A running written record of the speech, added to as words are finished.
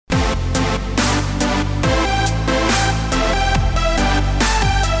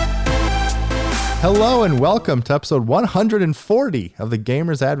Hello and welcome to episode 140 of The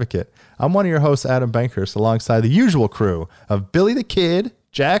Gamer's Advocate. I'm one of your hosts, Adam Bankhurst, alongside the usual crew of Billy the Kid,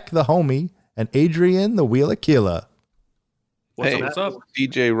 Jack the Homie, and Adrian the Wheeler Killer. What's up?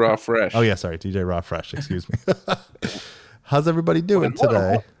 DJ Raw Fresh. Oh, yeah, sorry, DJ Raw Fresh, excuse me. How's everybody doing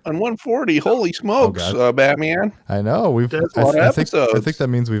today? On 140, holy smokes, Batman. I know. I think that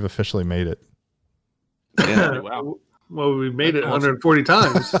means we've officially made it. Yeah. Wow. Well, we made it 140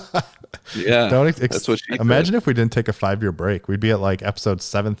 times. Yeah. That's what she Imagine if we didn't take a 5-year break. We'd be at like episode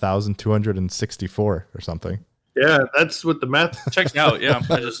 7,264 or something. Yeah, that's what the math checks out. Yeah,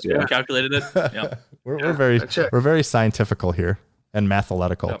 I just calculated it. Yeah, we're very scientifical here and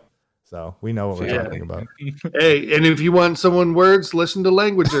mathematical. Yep. So we know what we're talking about. Hey, and if you want someone words, listen to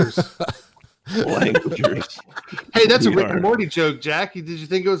Languagers. Languagers. Hey, that's a Rick and Morty joke, Jack. Did you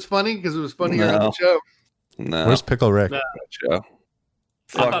think it was funny? Because it was funnier on the show. No. Where's Pickle Rick? No.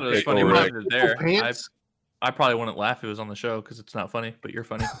 I thought it was funny when it was there. I probably wouldn't laugh if it was on the show because it's not funny, but you're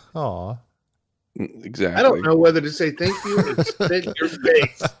funny. Aw. Exactly. I don't know whether to say thank you or spit in your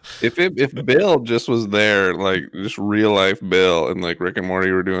face. If Bill just was there, like just real life Bill, and like Rick and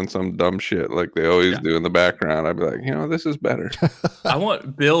Morty were doing some dumb shit like they always do in the background, I'd be like, this is better. I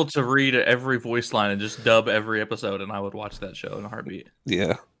want Bill to read every voice line and just dub every episode, and I would watch that show in a heartbeat.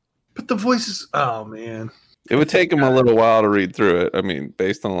 Yeah. But the voices, oh man. It would take him a little while to read through it. I mean,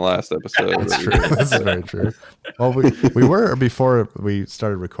 based on the last episode. That's true. That's very true. Well, we were, before we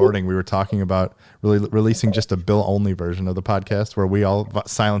started recording, we were talking about releasing just a Bill-only version of the podcast where we all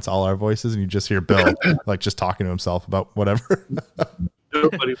silence all our voices and you just hear Bill like just talking to himself about whatever.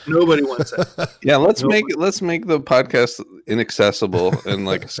 Nobody wants it. Yeah, let's make the podcast inaccessible and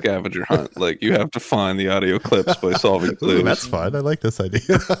like a scavenger hunt. Like you have to find the audio clips by solving clues. Ooh, that's fun. I like this idea.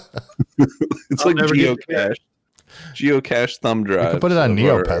 It's like geocache thumb drive. You could put it on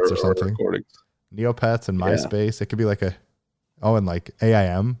Neopets or something. Recordings. Neopets and MySpace. Yeah. It could be like and like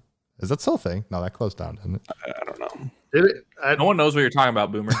AIM. Is that still a thing? No, that closed down, didn't it? I don't know. Did it? No one knows what you're talking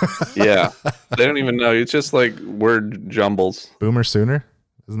about, Boomer. Yeah, they don't even know. It's just like word jumbles. Boomer Sooner?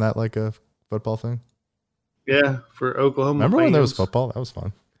 Isn't that like a football thing? Yeah, for Oklahoma. Remember when there was football? That was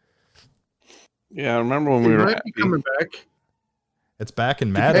fun. Yeah, I remember when we were coming back. It's back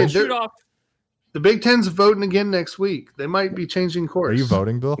in Madden. Hey, the Big Ten's voting again next week. They might be changing course. Are you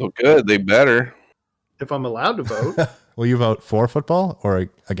voting, Bill? Oh, good. They better. If I'm allowed to vote. Will you vote for football or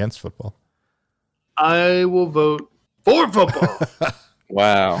against football? I will vote for football.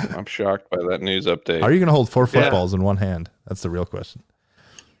 Wow, I'm shocked by that news update. Are you going to hold 4 footballs in one hand? That's the real question.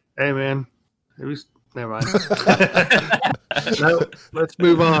 Hey, man. Never mind. No, let's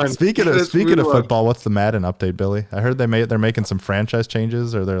move on. Speaking of football, what's the Madden update, Billy? I heard they're making some franchise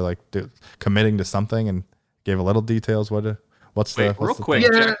changes, or they're like committing to something, and gave a little details. What's the quick?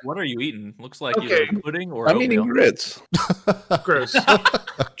 Thing? Jack, what are you eating? Looks like either pudding or I'm eating grits. Gross.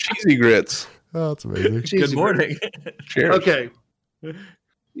 Cheesy grits. Oh, that's amazing. Good morning. Cheers. Okay.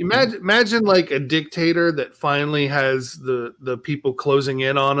 Imagine like a dictator that finally has the people closing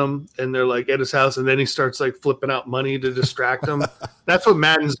in on him, and they're like at his house, and then he starts like flipping out money to distract them. That's what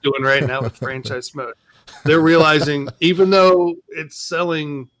Madden's doing right now with franchise mode. They're realizing, even though it's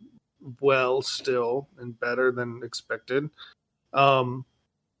selling well still and better than expected,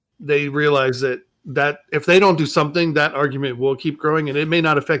 they realize that if they don't do something, that argument will keep growing, and it may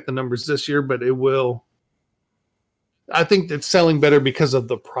not affect the numbers this year, but it will. I think it's selling better because of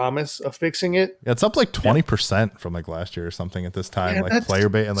the promise of fixing it. Yeah, it's up like 20% from like last year or something at this time, like player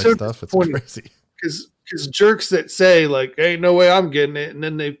bait and like stuff. It's crazy. Because jerks that say like, "Hey, no way, I'm getting it," and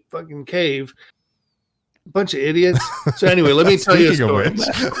then they fucking cave. Bunch of idiots. So anyway, let me tell you a story.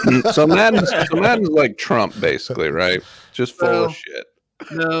 So Madden's like Trump, basically, right? Just full of shit.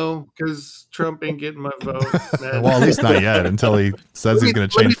 No, because Trump ain't getting my vote. Well, at least not yet, until he says he's going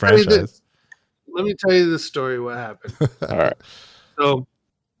to change franchise. Let me tell you the story. What happened? All right. So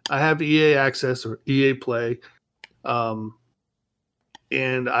I have EA Access or EA Play, and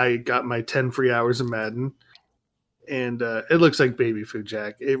I got my 10 free hours of Madden, and it looks like baby food,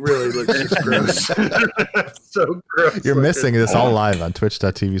 Jack. It really looks just gross. So gross. You're missing this all live on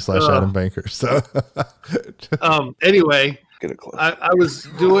twitch.tv/Adam Banker. So anyway, get it close. I was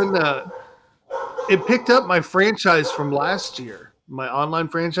doing it picked up my franchise from last year, my online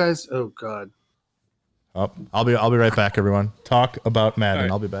franchise. Oh God. Oh, I'll be right back, everyone. Talk about Madden.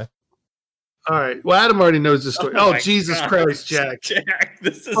 Right. I'll be back. All right. Well, Adam already knows the story. Oh Jesus Christ, Jack!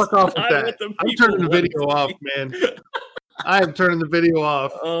 This is fuck off with that. I'm turning the video off, man. I am turning the video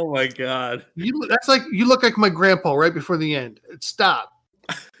off. Oh my God! You look like my grandpa right before the end. Stop.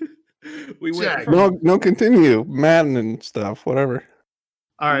 We Jack. No, continue. Madden and stuff, whatever.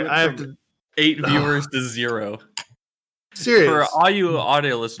 All right, I have to. 8 viewers to 0. Serious. For all you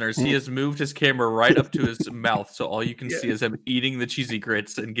audio listeners, he has moved his camera right up to his mouth, so all you can see is him eating the cheesy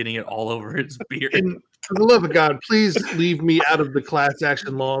grits and getting it all over his beard. And for the love of God, please leave me out of the class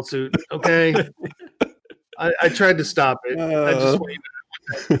action lawsuit, okay? I tried to stop it. I just want it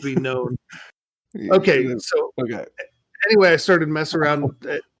to be known. Okay, so anyway, I started messing around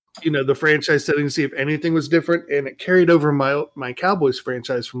at, the franchise settings to see if anything was different, and it carried over my Cowboys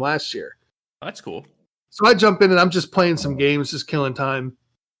franchise from last year. That's cool. So I jump in and I'm just playing some games, just killing time.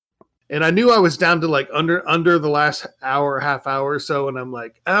 And I knew I was down to like under the last half hour or so, and I'm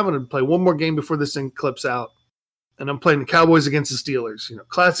like, I'm going to play one more game before this thing clips out. And I'm playing the Cowboys against the Steelers,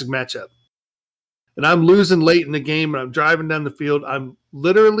 classic matchup. And I'm losing late in the game, and I'm driving down the field.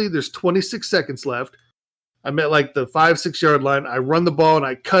 There's 26 seconds left. I'm at like the 5-6 yard line. I run the ball and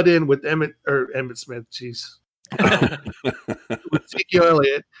I cut in with Emmitt Smith. Jeez. With Ezekiel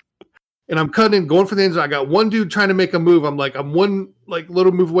Elliott. And I'm cutting in, going for the end zone. I got one dude trying to make a move. I'm one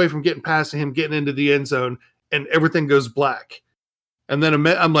little move away from getting past him, getting into the end zone, and everything goes black. And then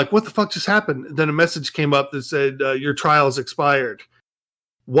I'm like, what the fuck just happened? And then a message came up that said, your trial is expired.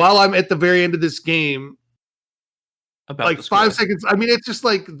 While I'm at the very end of this game, about 5 seconds. I mean, it's just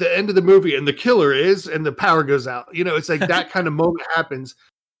like the end of the movie, and the killer is, and the power goes out. It's like that kind of moment happens.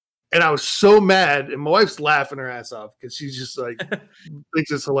 And I was so mad, and my wife's laughing her ass off because she's just like,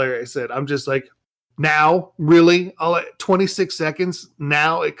 thinks it's hilarious. And I'm just like, now, really? 26 seconds,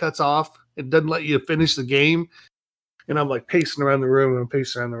 now it cuts off. It doesn't let you finish the game. And I'm like pacing around the room,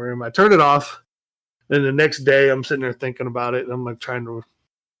 I turn it off. Then the next day, I'm sitting there thinking about it, and I'm like trying to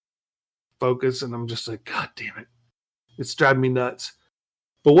focus, and I'm just like, God damn it. It's driving me nuts.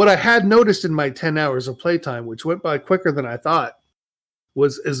 But what I had noticed in my 10 hours of playtime, which went by quicker than I thought,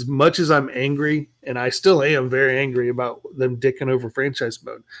 was as much as I'm angry, and I still am very angry about them dicking over franchise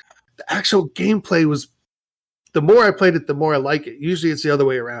mode, the actual gameplay was, the more I played it, the more I like it. Usually it's the other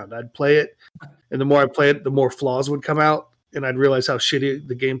way around. I'd play it, and the more I played it, the more flaws would come out, and I'd realize how shitty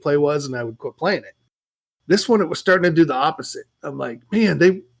the gameplay was, and I would quit playing it. This one, it was starting to do the opposite. I'm like, man,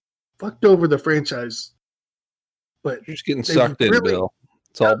 they fucked over the franchise. But you're just getting sucked in, Bill.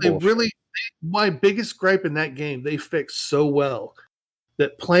 It's all bullshit. My biggest gripe in that game, they fixed so well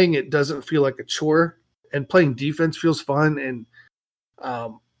that playing it doesn't feel like a chore, and playing defense feels fun. And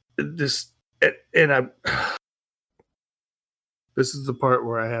this is the part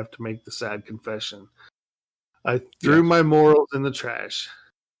where I have to make the sad confession. I threw my morals in the trash,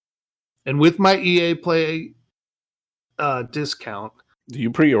 and with my EA Play discount, you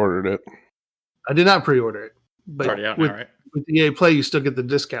pre-ordered it. I did not pre-order it. But already out now, right? With EA Play, you still get the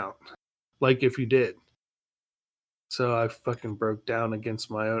discount, like if you did. So I fucking broke down against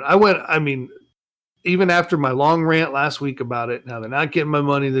my own. Even after my long rant last week about it, now they're not getting my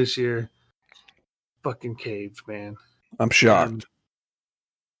money this year. Fucking caved, man. I'm shocked.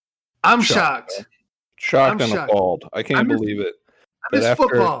 I'm shocked. Shocked and appalled. I can't believe it. I miss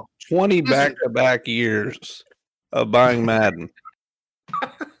football. 20 back-to-back years of buying Madden,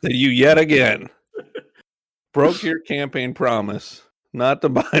 that you yet again broke your campaign promise not to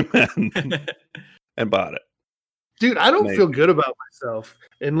buy Madden and bought it. Dude, I don't feel good about myself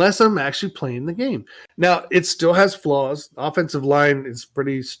unless I'm actually playing the game. Now, it still has flaws. The offensive line is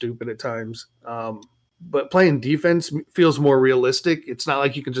pretty stupid at times. But playing defense feels more realistic. It's not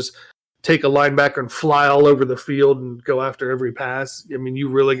like you can just take a linebacker and fly all over the field and go after every pass. I mean, you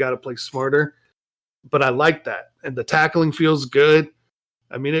really got to play smarter. But I like that. And the tackling feels good.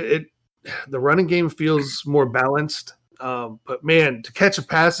 I mean, the running game feels more balanced. But man, to catch a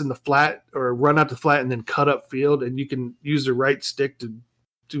pass in the flat or run out the flat and then cut up field, and you can use the right stick to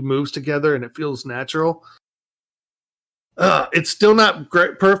do moves together, and it feels natural. It's still not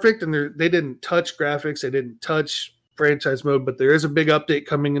perfect, and they didn't touch graphics. They didn't touch franchise mode, but there is a big update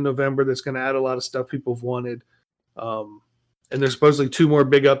coming in November that's going to add a lot of stuff people have wanted. And there's supposedly 2 more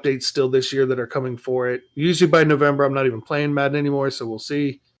big updates still this year that are coming for it. Usually by November, I'm not even playing Madden anymore, so we'll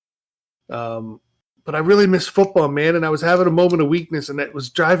see. But I really miss football, man, and I was having a moment of weakness, and it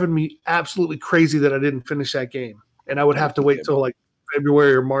was driving me absolutely crazy that I didn't finish that game. And I would have to wait till like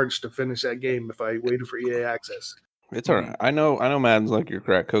February or March to finish that game if I waited for EA access. It's all right. I know Madden's like your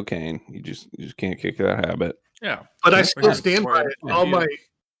crack cocaine. You just can't kick that habit. Yeah. But I still stand by it. All my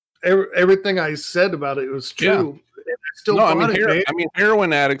everything I said about it was true. Yeah.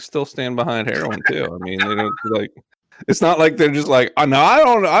 Heroin addicts still stand behind heroin too. I mean, they don't like. It's not like they're just like, oh, no,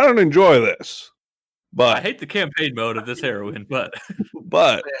 I don't enjoy this. But I hate the campaign mode of this heroin, but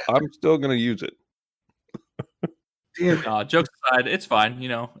I'm still gonna use it. Jokes aside, it's fine.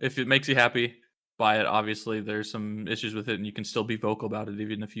 If it makes you happy, buy it. Obviously, there's some issues with it, and you can still be vocal about it,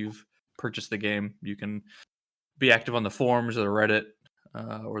 even if you've purchase the game. You can be active on the forums or the Reddit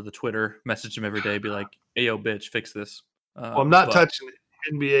or the Twitter. Message them every day. Be like, "Hey, yo, bitch, fix this." Well, I'm not touching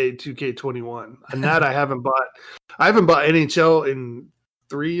NBA 2K21, and that I haven't bought. I haven't bought NHL in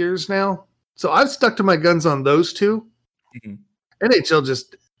 3 years now, so I've stuck to my guns on those two. Mhm. NHL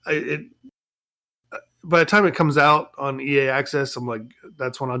just by the time it comes out on EA Access, I'm like,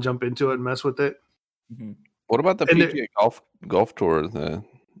 that's when I'll jump into it and mess with it. Mhm. What about the PGA Golf Tour? A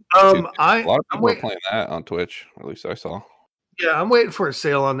lot of people are playing that on Twitch. At least I saw. Yeah, I'm waiting for a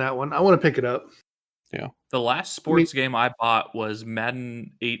sale on that one. I want to pick it up. Yeah. The last sports game I bought was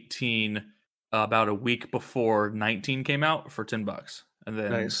Madden 18 about a week before 19 came out for $10. And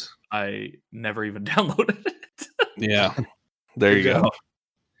then I never even downloaded it. Yeah. There you go.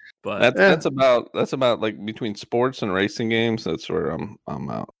 But that's about like between sports and racing games. That's where I'm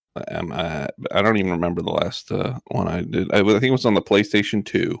out. I don't even remember the last one I did. I think it was on the PlayStation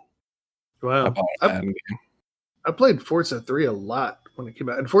 2. Wow. I played Forza 3 a lot when it came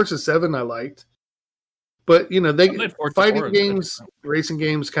out. And Forza 7 I liked. But, you know, they fighting games, racing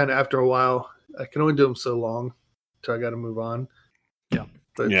games kind of after a while. I can only do them so long until I got to move on. Yeah.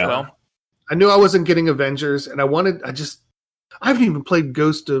 But, I knew I wasn't getting Avengers, and I haven't even played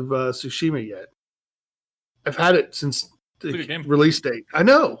Ghost of Tsushima yet. I've had it since the release date. I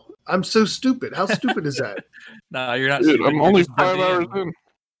know. I'm so stupid. How stupid is that? No, you're not. Dude, stupid. I'm only 5 hours in.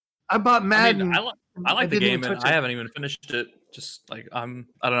 I bought Madden. I like the game, and I haven't even finished it. Just like I don't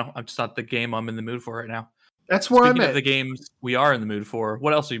know. I'm just not the game I'm in the mood for right now. That's where I'm at. Speaking of the games we are in the mood for,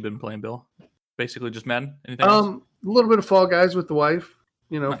 what else have you been playing, Bill? Basically just Madden? Anything else? A little bit of Fall Guys with the wife,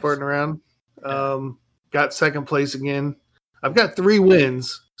 farting around. Got second place again. I've got 3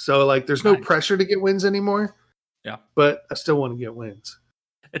 wins, so like there's no pressure to get wins anymore. Yeah. But I still want to get wins.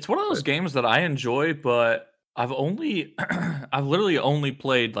 It's one of those games that I enjoy, but I've literally only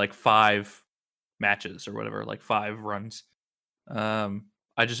played like 5 matches or whatever, like 5 runs. I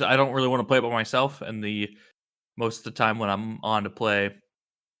don't really want to play it by myself, and most of the time when I'm on to play,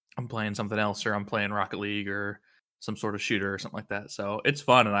 I'm playing something else, or I'm playing Rocket League or some sort of shooter or something like that. So it's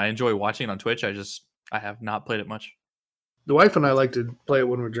fun, and I enjoy watching it on Twitch. I have not played it much. The wife and I like to play it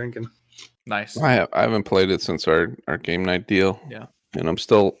when we're drinking. Nice. I haven't played it since our game night deal. Yeah. And I'm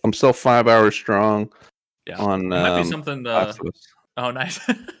still 5 hours strong. Yeah. On it might be something. Oh, nice.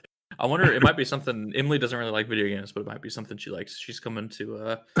 I wonder. It might be something. Emily doesn't really like video games, but it might be something she likes. She's coming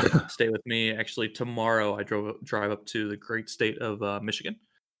to stay with me. Actually, tomorrow I drive up to the great state of Michigan.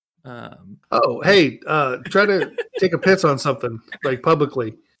 Hey, try to take a piss on something like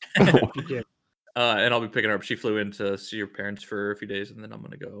publicly. And I'll be picking her up. She flew in to see her parents for a few days, and then I'm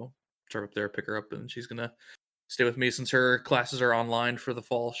gonna go drive up there, pick her up, and she's gonna stay with me since her classes are online for the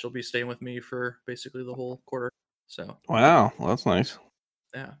fall. She'll be staying with me for basically the whole quarter. So wow, well, that's nice.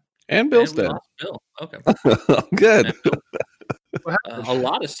 Yeah. And Bill's dead. Bill. Okay. Good. A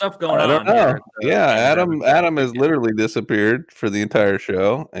lot of stuff going on. I don't know. Here Adam has literally disappeared for the entire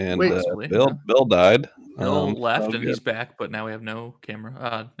show, and Bill died. Bill left, and he's back, but now we have no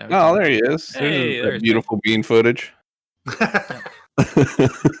camera. There he is. Hey, there's beautiful bean footage.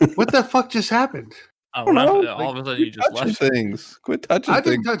 What the fuck just happened? I don't know. All of a sudden, you just left things. Quit touching things. I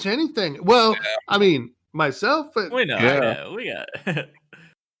didn't touch anything. Well, I mean, myself, but we know. Yeah. We got.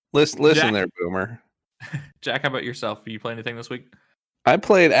 Listen Jack, there, Boomer. Jack, how about yourself? Are you playing anything this week? I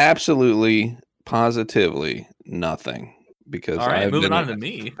played absolutely, positively nothing because moving on to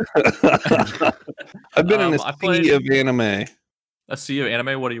me. I've been in a sea of anime. A sea of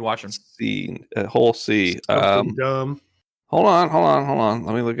anime. What are you watching? A whole sea. Dumb. Hold on.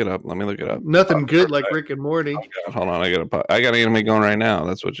 Let me look it up. Nothing good like Rick and Morty. Hold on. I got anime going right now.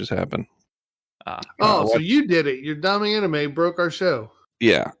 That's what just happened. So you did it. Your dumb anime broke our show.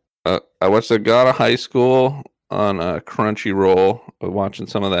 Yeah. I watched the God of High School on Crunchyroll. I'm watching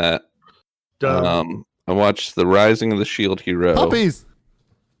some of that. Dumb. I watched The Rising of the Shield Hero. Puppies.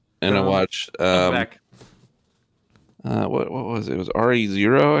 And I watched what was it? It was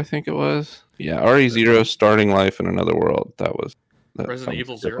RE0, I think it was. Yeah, RE0 Starting Life in Another World. That Resident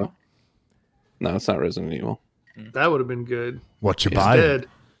Evil 0? No, it's not Resident Evil. That would have been good. What you buy? Dead.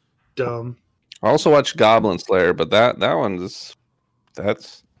 Dumb. I also watched Goblin Slayer, but that's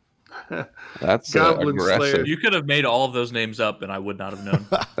Goblin aggressive. Slayer. You could have made all of those names up, and I would not have known.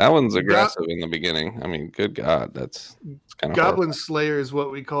 That one's aggressive in the beginning. I mean, good God, that's kind of Goblin Slayer is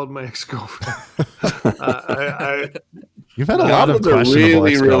what we called my ex-girlfriend. You've had a lot of questionable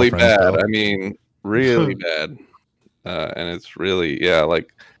really bad. Though. I mean, really bad, and it's really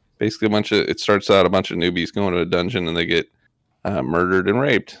like basically it starts out a bunch of newbies going to a dungeon and they get murdered and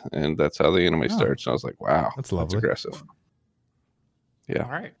raped, and that's how the anime starts. And I was like, wow, that's lovely. That's aggressive. Yeah.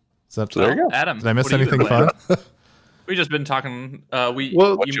 All right. Is that, So there you go. Adam, did I miss what have you anything been fun? playing? We just been talking. We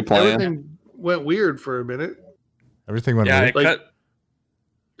Well, What you playing? everything went weird for a minute. Everything went yeah, weird. Like- cut.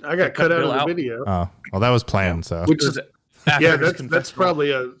 I got Cut cut out Bill of the out. video, Oh, well, that was planned. So which is After yeah, his that's confessional.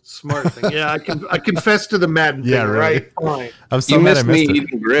 probably a smart thing. Yeah, I confessed to the Madden Yeah, thing, really. right? Fine. I'm so You mad I missed me missed it.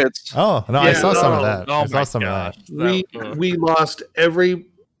 eating grits. Oh no, I Yeah, saw some of oh, that. Oh I saw my some gosh. of that. We lost every.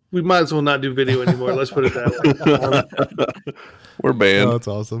 We might as well not do video anymore. Let's put it that way. We're banned. Oh, that's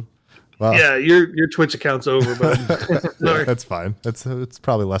awesome. Wow. Yeah, your Twitch account's over, but Yeah, sorry. that's fine. It's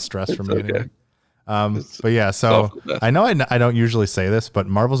probably less stress for It's me okay. anyway. It's But yeah, all so for the best. I know I don't usually say this, but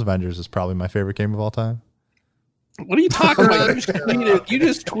Marvel's Avengers is probably my favorite game of all time. What are you talking about? You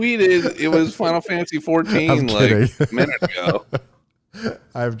just tweeted it was Final Fantasy 14 I'm like kidding. a minute ago.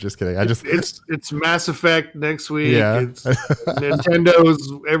 I'm just kidding. I just It's Mass Effect next week. Yeah. It's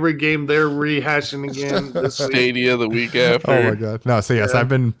Nintendo's every game they're rehashing again this week. Stadia the week after. oh my god. No, so yes, Yeah. I've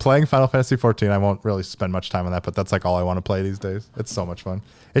been playing Final Fantasy 14. I won't really spend much time on that, but that's like all I want to play these days. It's so much fun.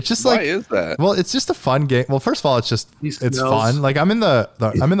 It's just Why like is that? well, it's just a fun game. Well, first of all, it's He fun. smells. Like I'm in the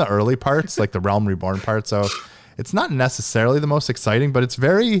early parts, like the Realm Reborn part. So it's not necessarily the most exciting, but it's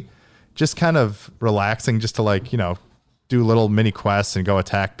very just kind of relaxing just to like, do little mini quests and go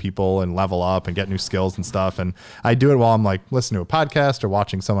attack people and level up and get new skills and stuff. And I do it while I'm like listening to a podcast or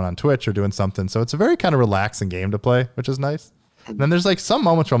watching someone on Twitch or doing something. So it's a very kind of relaxing game to play, which is nice. And then there's like some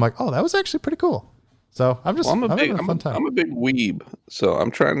moments where I'm like, oh, that was actually pretty cool. So I'm just, Well, I'm having a fun time. I'm a big weeb, so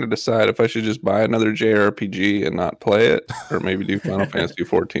I'm trying to decide if I should just buy another JRPG and not play it, or maybe do Final Fantasy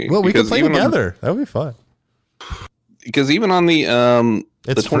 14. Well, we can Because play even together. That would be fun. Because even on the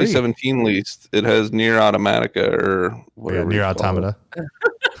It's free. 2017 list, it has Near Automatica or Yeah, whatever. Near you call it. Automata.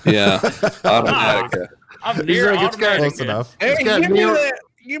 Yeah, Automatica. I'm near like, it's got- automatic. Close enough. Hey, got give me Near- that.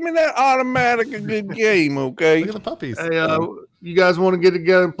 Give me that Automatica good game, okay? Look at the puppies. Hey, you guys want to get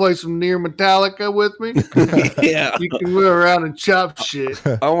together and play some Near Metallica with me? Yeah, You can move around and chop shit.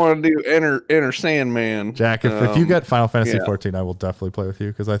 I want to do Enter Sandman. Jack, if you get Final Fantasy yeah. 14, I will definitely play with you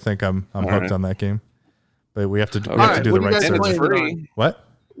because I think I'm hooked right. on that game. But we have to All to do the what do you right guys and server. it's playing free. on? What?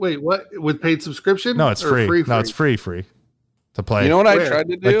 Wait, what? With paid subscription? No, it's Or free. No, it's free to play. You know what I Where? tried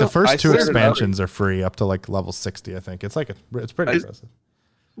to do? like the first I two set it up- expansions are free up to like level 60. I think it's pretty Is- impressive.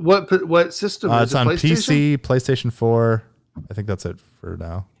 What system is It's it? on PlayStation? PC, PlayStation 4. I think that's it for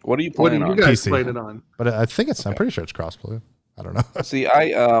now. What are you What do playing you on? guys PC. playing it on? But I think I'm pretty sure it's crossplay. I don't know. See,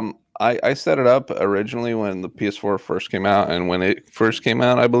 I set it up originally when the PS4 first came out, and when it first came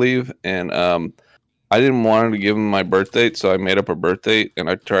out, I believe, and I didn't want to give him my birth date, so I made up a birth date, and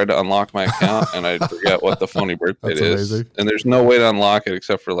I tried to unlock my account, and I forgot what the phony birth date That's is. amazing. And there's no way to unlock it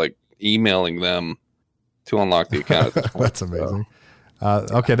except for like emailing them to unlock the account. At this point. That's amazing.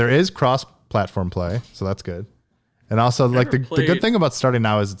 Okay, there is cross-platform play, so that's good. And also, like the good played- thing about starting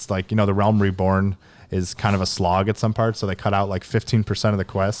now is it's like the Realm Reborn is kind of a slog at some parts, so they cut out like 15% of the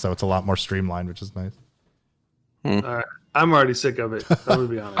quests, so it's a lot more streamlined, which is nice. All right. I'm already sick of it. I'm gonna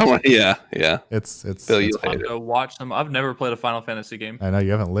be honest. Yeah. It's Bill, you it's hate fun. it. To watch them. I've never played a Final Fantasy game. I know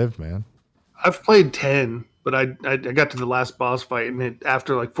you haven't lived, man. I've played 10, but I got to the last boss fight, and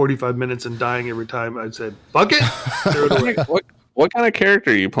after like 45 minutes and dying every time, I said, "Fuck it." Threw it away. What kind of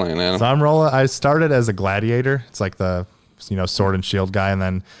character are you playing, Adam? So I'm rolling. I started as a gladiator. It's like the sword and shield guy, and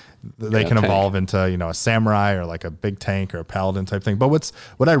then they can tank. evolve into a samurai or like a big tank or a paladin type thing. But what's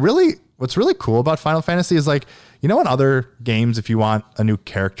really cool about Final Fantasy is like in other games, if you want a new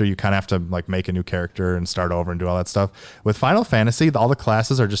character, you kind of have to like make a new character and start over and do all that stuff. With Final Fantasy, all the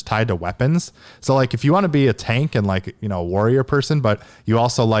classes are just tied to weapons. So like if you want to be a tank and like a warrior person, but you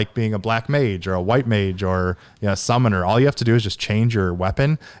also like being a black mage or a white mage or a summoner, all you have to do is just change your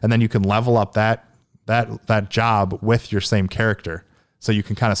weapon, and then you can level up that job with your same character. So you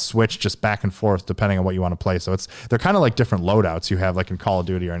can kind of switch just back and forth depending on what you want to play. So they're kind of like different loadouts you have like in Call of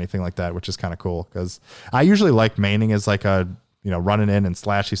Duty or anything like that, which is kind of cool because I usually like maining as like a, running in and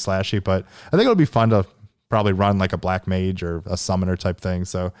slashy, but I think it'll be fun to probably run like a black mage or a summoner type thing.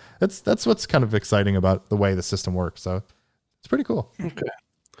 So that's what's kind of exciting about the way the system works. So it's pretty cool. Okay.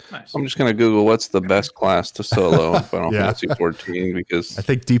 Nice. I'm just gonna Google what's the best class to solo in Final Yeah. Fantasy 14 because I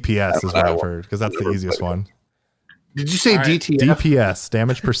think DPS is what I I've heard because that's the never easiest played it. one. Did you say All right. DTF? DPS,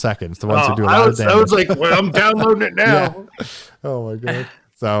 damage per second. It's the ones who do a I lot was, of I damage. was like, well, I'm downloading it now. Oh my god.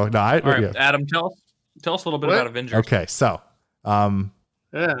 So no, All right, yeah. Adam, tell us a little bit What? about Avengers. Okay, so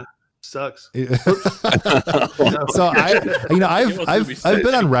Yeah, sucks. so I've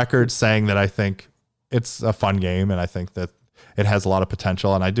been on record saying that I think it's a fun game and I think that it has a lot of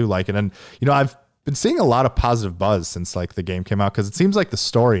potential and I do like it. And I've been seeing a lot of positive buzz since like the game came out because it seems like the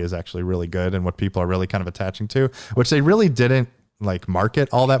story is actually really good and what people are really kind of attaching to, which they really didn't like market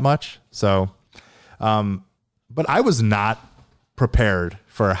all that much. So, but I was not prepared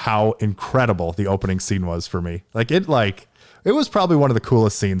for how incredible the opening scene was for me. It was probably one of the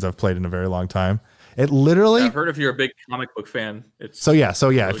coolest scenes I've played in a very long time. It literally, I've heard if you're a big comic book fan, it's really if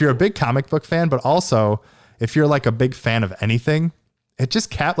you're cool. a big comic book fan, but also if you're like a big fan of anything, it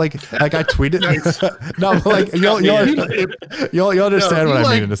just I tweeted. No, but like you'll understand what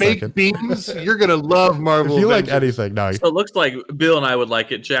I mean in a second. Beans, you're gonna love Marvel. If you Avengers. like anything, no. So it looks like Bill and I would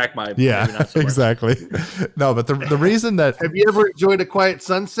like it. Jack might. Yeah, maybe not so much. exactly. No, but the reason that Have you ever enjoyed A Quiet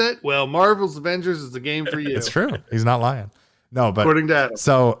Sunset? Well, Marvel's Avengers is the game for you. it's true. He's not lying. No, but According to Adam.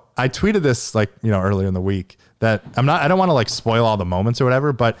 so I tweeted this earlier in the week that I don't want to like spoil all the moments or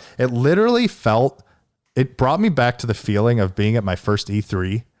whatever, but it literally it brought me back to the feeling of being at my first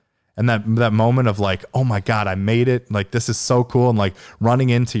E3 and that moment of like, oh my God, I made it. Like, this is so cool. And like running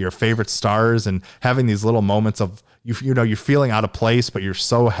into your favorite stars and having these little moments of, you're feeling out of place, but you're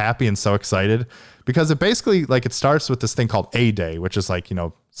so happy and so excited because it basically it starts with this thing called A-Day, which is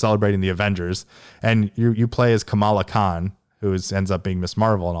celebrating the Avengers. And you play as Kamala Khan, who ends up being Miss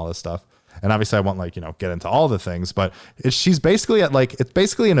Marvel and all this stuff. And obviously I won't get into all the things, but she's basically it's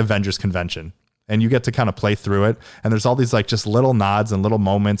basically an Avengers convention. And you get to kind of play through it. And there's all these just little nods and little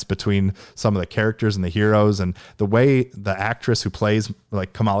moments between some of the characters and the heroes. And the way the actress who plays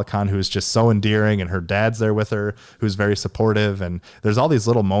Kamala Khan, who is just so endearing, and her dad's there with her, who's very supportive. And there's all these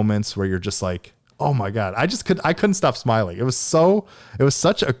little moments where you're just like, oh my God, I couldn't stop smiling. It was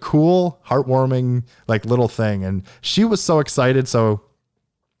such a cool, heartwarming, little thing. And she was so excited. So,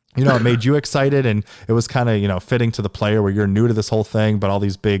 it made you excited, and it was kind of, fitting to the player where you're new to this whole thing, but all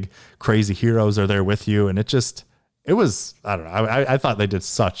these big crazy heroes are there with you. And it was, I don't know. I thought they did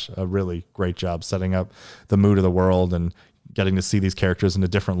such a really great job setting up the mood of the world and getting to see these characters in a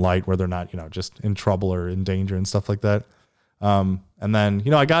different light where they're not, just in trouble or in danger and stuff like that. And then,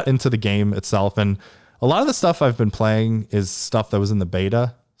 I got into the game itself, and a lot of the stuff I've been playing is stuff that was in the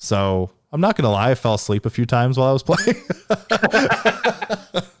beta. So I'm not going to lie. I fell asleep a few times while I was playing.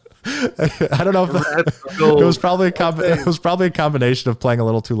 I don't know if it was probably a combination of playing a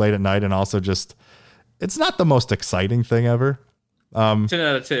little too late at night and also just it's not the most exciting thing ever. 10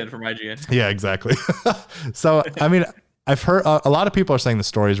 out of 10 from IGN. Yeah, exactly. So I mean, I've heard a lot of people are saying the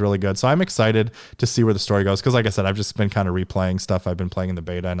story is really good, so I'm excited to see where the story goes because, like I said, I've just been kind of replaying stuff I've been playing in the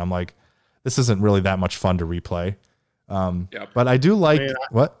beta, and I'm like, this isn't really that much fun to replay. But I do like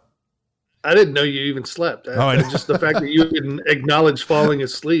what. I didn't know you even slept. Just the fact that you can acknowledge falling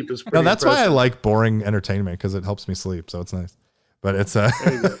asleep is pretty No, that's impressive. why I like boring entertainment because it helps me sleep. So it's nice. But it's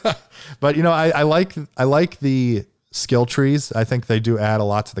but I like the skill trees. I think they do add a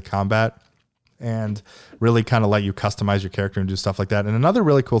lot to the combat and really kind of let you customize your character and do stuff like that. And another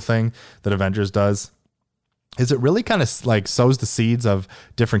really cool thing that Avengers does is it really kind of sows the seeds of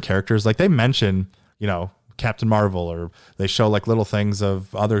different characters. Like they mention, Captain Marvel, or they show little things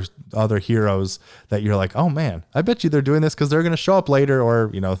of other heroes that you're like, oh man, I bet you they're doing this because they're going to show up later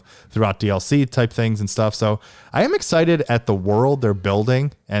or, throughout DLC type things and stuff. So I am excited at the world they're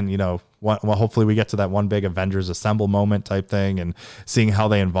building and, hopefully we get to that one big Avengers Assemble moment type thing and seeing how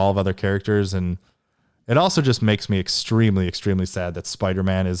they involve other characters. And it also just makes me extremely, extremely sad that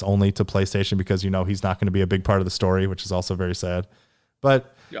Spider-Man is only to PlayStation because, he's not going to be a big part of the story, which is also very sad.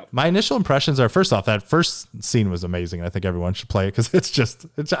 But my initial impressions are, first off, that first scene was amazing. I think everyone should play it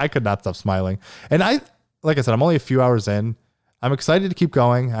because I could not stop smiling. And like I said, I'm only a few hours in. I'm excited to keep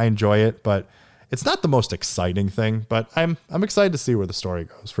going. I enjoy it, but it's not the most exciting thing. But I'm excited to see where the story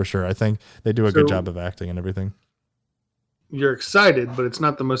goes for sure. I think they do a good job of acting and everything. You're excited, but it's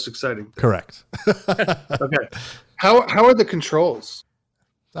not the most exciting thing. Correct. Okay. How are the controls?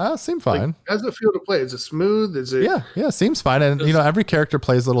 Seem fine. How does it feel to play? Is it smooth? Is it? Yeah, seems fine. And every character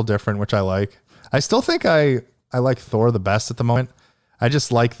plays a little different, which I like. I still think I like Thor the best at the moment. I just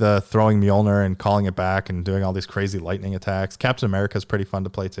like the throwing Mjolnir and calling it back and doing all these crazy lightning attacks. Captain America is pretty fun to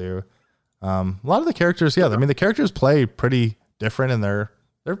play too. A lot of the characters, the characters play pretty different and they're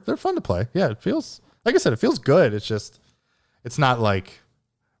fun to play. Yeah, it feels, like I said, it feels good. It's just, it's not like,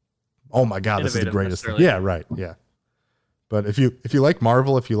 oh my God, this is the greatest thing. Yeah, right. Yeah. But if you like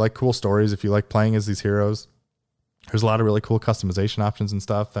Marvel, if you like cool stories, if you like playing as these heroes, there's a lot of really cool customization options and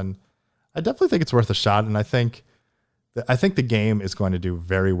stuff. And I definitely think it's worth a shot. And I think the game is going to do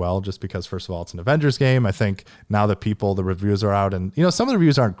very well just because, first of all, it's an Avengers game. I think now that the reviews are out and, some of the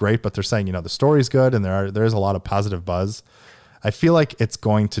reviews aren't great, but they're saying, the story's good and there's a lot of positive buzz. I feel like it's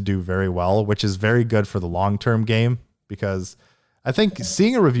going to do very well, which is very good for the long-term game because I think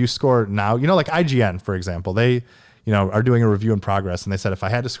seeing a review score now, like IGN, for example, they, are doing a review in progress. And they said, if I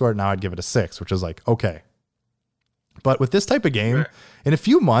had to score it now, I'd give it a 6, which is like, okay. But with this type of game, in a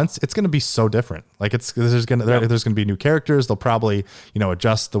few months, it's going to be so different. Like there's going to be new characters. They'll probably,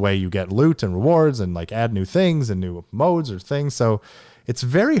 adjust the way you get loot and rewards and like add new things and new modes or things. So it's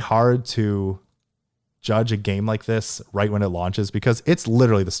very hard to judge a game like this right when it launches because it's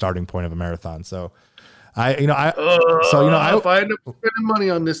literally the starting point of a marathon. So I end up spending money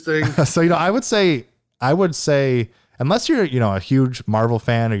on this thing. So, I would say, unless you're, a huge Marvel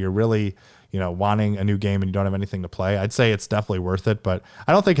fan or you're really, wanting a new game and you don't have anything to play, I'd say it's definitely worth it. But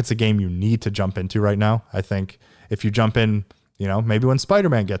I don't think it's a game you need to jump into right now. I think if you jump in, maybe when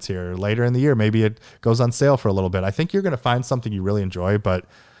Spider-Man gets here or later in the year, maybe it goes on sale for a little bit. I think you're going to find something you really enjoy, but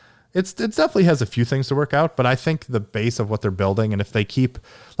it definitely has a few things to work out. But I think the base of what they're building, and if they keep,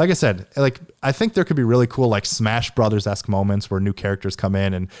 like I said, I think there could be really cool, like Smash Brothers-esque moments where new characters come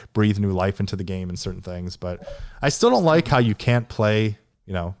in and breathe new life into the game and certain things. But I still don't like how you can't play,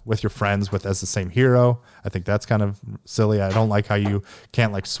 with your friends as the same hero. I think that's kind of silly. I don't like how you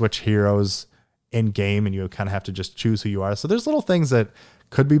can't like switch heroes in game and you kind of have to just choose who you are. So there's little things that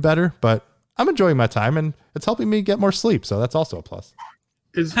could be better, but I'm enjoying my time and it's helping me get more sleep. So that's also a plus.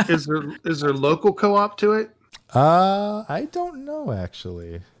 Is there local co-op to it? I don't know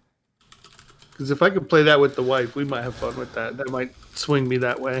actually. Because if I could play that with the wife, we might have fun with that. That might swing me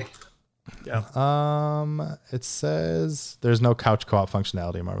that way. Yeah. It says there's no couch co-op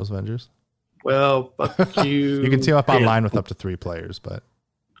functionality in Marvel's Avengers. Well, fuck you. You can team up online with up to 3 players, but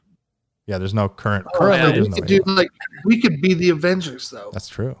yeah, there's no currently. We could be the Avengers though. That's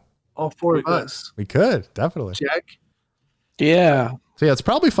true. All 4 of us. We could definitely. Jack. Yeah. So yeah, it's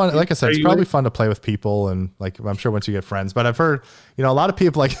probably fun. Like I said, it's probably fun to play with people, and like I'm sure once you get friends. But I've heard, a lot of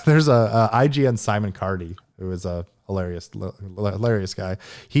people like there's a IGN Simon Cardy, who is a hilarious guy.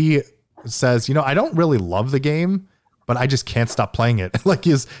 He says, I don't really love the game, but I just can't stop playing it. Like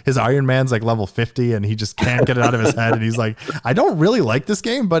his Iron Man's like level 50 and he just can't get it out of his head. And he's like, I don't really like this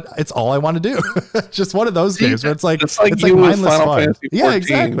game, but it's all I want to do. Just one of those games where it's like mindless fun. Yeah,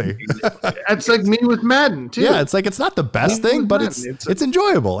 exactly. That's like me with Madden too. Yeah, it's like it's not the best thing, but it's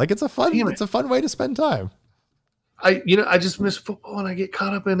enjoyable. Like it's a fun way to spend time. I just miss football and I get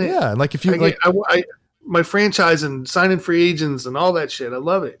caught up in it. Yeah, and like if you my franchise and signing free agents and all that shit. I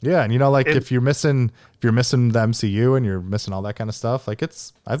love it. Yeah, and if you're missing the MCU and you're missing all that kind of stuff, like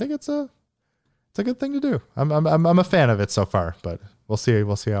I think it's a good thing to do. I'm a fan of it so far, but we'll see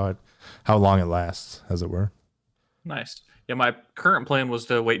how long it lasts, as it were. Nice. Yeah, my current plan was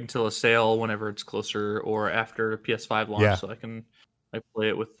to wait until a sale whenever it's closer or after PS5 launch, so I can play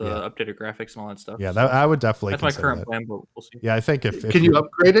it with the updated graphics and all that stuff. Yeah, I would definitely. That's my current plan, but we'll see. Yeah, I think if can you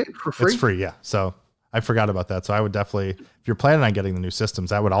upgrade it for free? It's free, yeah. So I forgot about that. So I would definitely, if you're planning on getting the new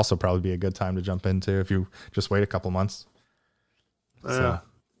systems, that would also probably be a good time to jump into if you just wait a couple months. So that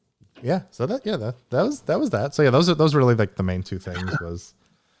was that. So yeah, those were really like the main 2 things was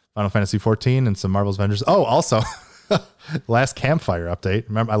Final Fantasy 14 and some Marvel's Avengers. Oh, also last campfire update.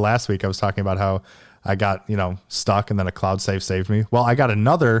 Remember last week I was talking about how I got, stuck and then a cloud save saved me. Well, I got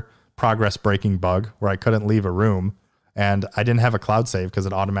another progress breaking bug where I couldn't leave a room and I didn't have a cloud save because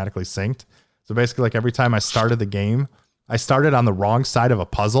it automatically synced. So basically, like every time I started the game, I started on the wrong side of a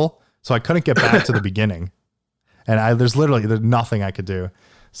puzzle, so I couldn't get back to the beginning. And there's nothing I could do.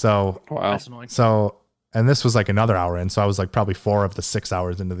 So wow. So and this was like another hour in, so I was like probably 4 of the 6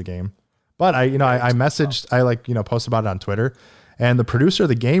 hours into the game. But I messaged, posted about it on Twitter, and the producer of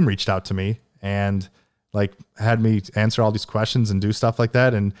the game reached out to me and like had me answer all these questions and do stuff like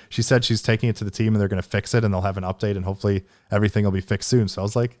that. And she said she's taking it to the team and they're going to fix it and they'll have an update and hopefully everything will be fixed soon. So I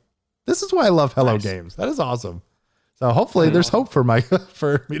was like, this is why I love Hello Games. That is awesome. So hopefully there's hope for me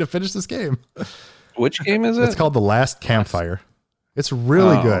to finish this game. Which game is it? It's called The Last Campfire. It's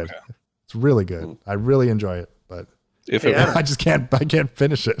really good. Okay. It's really good. I really enjoy it, but I can't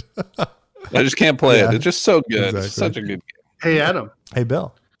finish it. I just can't play it. It's just so good. Exactly. It's such a good game. Hey, Adam. Hey,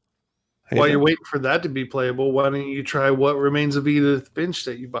 Bill. While you're waiting for that to be playable, why don't you try What Remains of Edith Finch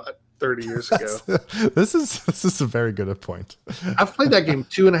that you bought 30 years ago? This is a very good point. I've played that game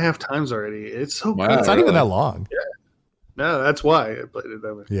 2.5 times already. It's so good. It's not even that long. Yeah. No, that's why I played it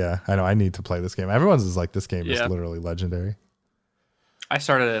that way. Yeah, I know. I need to play this game. Everyone's is like, this game is literally legendary. I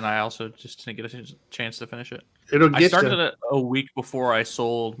started it and I also just didn't get a chance to finish it. I started it a week before I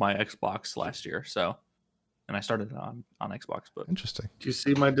sold my Xbox last year, and I started it on Xbox. But interesting. Do you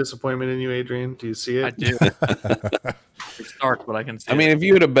see my disappointment in you, Adrian? Do you see it? I do. It's dark, but I can see. I mean, if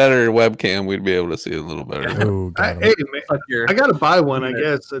you had a better webcam, we'd be able to see it a little better. Oh, hey, man, I gotta buy one. I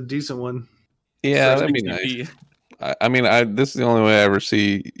guess a decent one. Yeah, that'd be nice. I mean, this is the only way I ever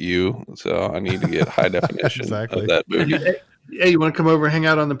see you, so I need to get high definition of that movie. Hey, you want to come over and hang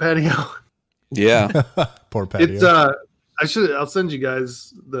out on the patio? Yeah, Poor patio. It's I'll send you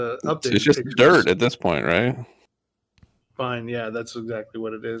guys the update. it's just pictures. dirt at this point, right? Fine, yeah, that's exactly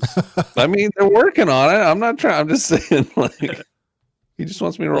what it is. I mean, they're working on it. I'm not trying. I'm just saying, like, he just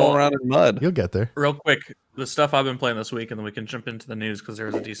wants me to roll Well, around in mud. You'll get there. Real quick, the stuff I've been playing this week, and then we can jump into the news because there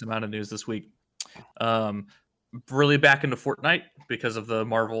was a decent amount of news this week. Really back into Fortnite because of the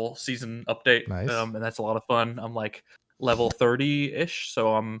Marvel season update. Nice. And that's a lot of fun. I'm like level 30-ish,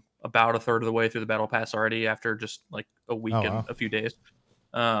 so I'm about a third of the way through the battle pass already after just like a week Oh, and wow. a few days.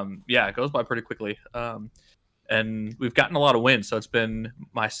 Yeah, it goes by pretty quickly. And we've gotten a lot of wins. So it's been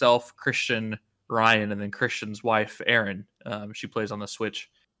myself, Christian, Ryan, and then Christian's wife, Erin. She plays on the Switch.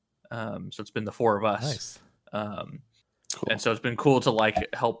 So it's been the four of us. Nice. Cool. And so it's been cool to like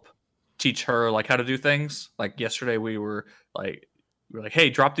help teach her like how to do things. Like yesterday we were like, hey,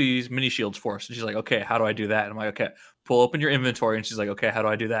 drop these mini shields for us. And she's like, okay, how do I do that? And I'm like, okay, pull open your inventory. And she's like, okay, how do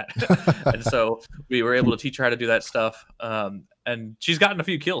I do that? And so we were able to teach her how to do that stuff. And she's gotten a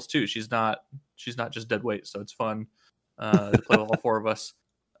few kills too. She's not just dead weight. So it's fun to play with all four of us.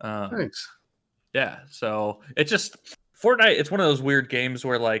 Thanks. Yeah. So it's just Fortnite. It's one of those weird games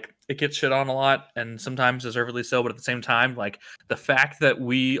where like it gets shit on a lot and sometimes deservedly so. But at the same time, like the fact that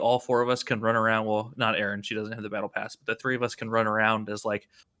we all four of us can run around. Well, not Erin. She doesn't have the battle pass, but the three of us can run around as like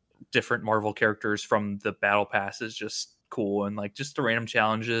different Marvel characters from the battle pass is just cool. And like just the random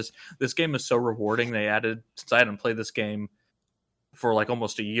challenges. This game is so rewarding. They added, since I hadn't played this game for like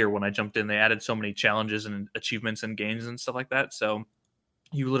almost a year when I jumped in, they added so many challenges and achievements and games and stuff like that. So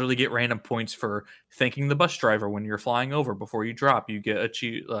you literally get random points for thanking the bus driver when you're flying over before you drop. You get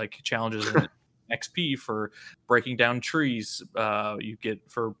challenges and XP for breaking down trees. You get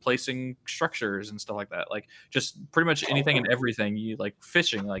for placing structures and stuff like that. Like just pretty much anything and everything. You like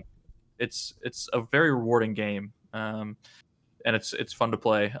fishing. Like it's a very rewarding game, and it's fun to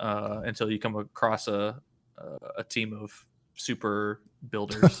play until you come across a team of super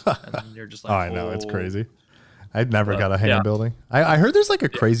builders, and you're just like, Oh, I know. It's "Oh." craed I'd never got a hangar yeah. building. I heard there's like a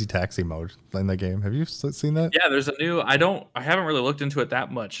crazy taxi mode in the game. Have you seen that? Yeah, there's a new. I haven't really looked into it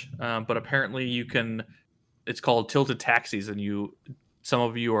that much, but apparently you can. It's called Tilted Taxis, and some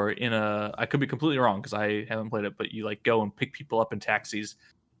of you are in a. I could be completely wrong because I haven't played it, but you like go and pick people up in taxis,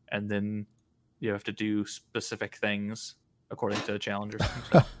 and then you have to do specific things according to a challenge or something.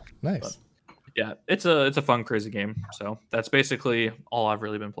 So, Nice. but, yeah, it's a fun, crazy game. So that's basically all I've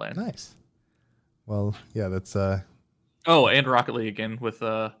really been playing. Nice. Well, yeah, that's Oh, and Rocket League again with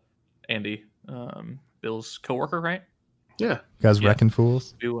Andy, Bill's coworker, right? Yeah. you guys Yeah. wrecking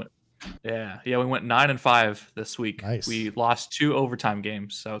fools. We went 9-5 this week. Nice. We lost 2 overtime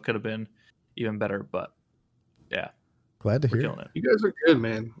games, so it could have been even better. But yeah, Glad to we're hear. killing it. You guys are good,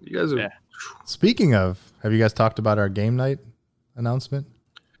 man. You guys are. Yeah. Speaking of, have you guys talked about our game night announcement?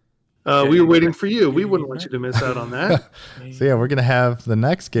 We were waiting for you. We wouldn't want you to miss out on that. So yeah, we're gonna have the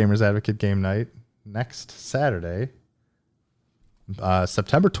next Gamers Advocate game night next Saturday,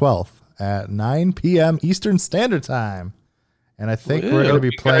 September 12th at 9 p.m. Eastern Standard Time, and I think we're gonna be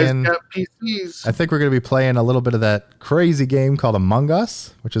You guys playing. got PCs. I think we're gonna be playing a little bit of that crazy game called Among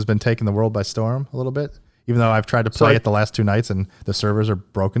Us, which has been taking the world by storm a little bit. Even though I've tried to play it the last 2 nights and the servers are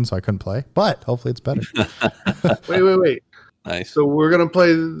broken, so I couldn't play. But hopefully it's better. Wait. Nice. So we're gonna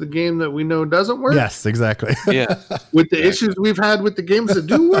play the game that we know doesn't work. Yes, exactly. Yeah. With the issues we've had with the games that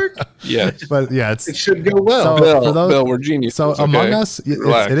do work, Yes. But yeah, it should go well. So- for those- Bill, we're geniuses. So okay? Among Us,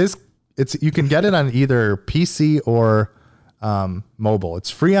 Relax. it's you can get it on either PC or mobile. It's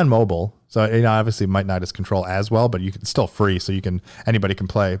free on mobile, so obviously it might not as control as well, but it's still free, so anybody can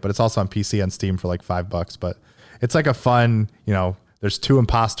play. But it's also on PC and Steam for like $5. But it's like a fun, there's 2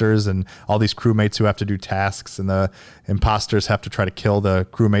 imposters and all these crewmates who have to do tasks, and the imposters have to try to kill the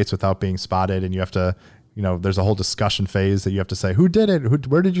crewmates without being spotted, and you have to, there's a whole discussion phase that you have to say who did it,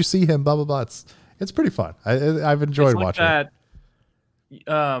 where did you see him, blah blah blah. It's pretty fun. I've enjoyed It's like watching it.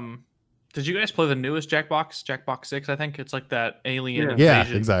 that. Did you guys play the newest Jackbox 6? I think it's like that alien. Yeah,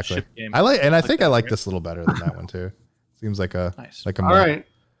 invasion exactly. ship game. I think that, I like right? this a little better than that one too. Seems like a Nice. like a All more, right,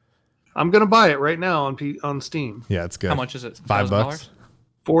 I'm gonna buy it right now on Steam. Yeah, it's good. How much is it? $5,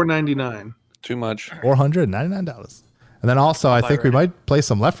 $4.99. Too much. $499. And then also I think we might play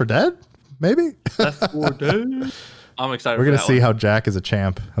some Left 4 Dead. Maybe Left 4 Dead. I'm excited. we're for gonna that see one. how Jack is a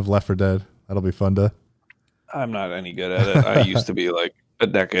champ of Left 4 Dead. That'll be fun to. I'm not any good at it. I used to be like a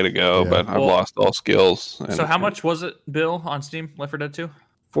decade ago, Yeah. but I've Well, lost all skills. So how much was it, Bill, on Steam? Left 4 Dead 2?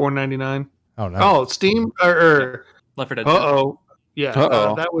 $4.99. Oh no. Oh, Steam or Left 4 Dead 2. Yeah,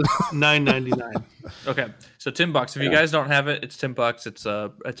 Uh-oh. that was $9.99. Okay, so $10. If you guys don't have it, it's $10.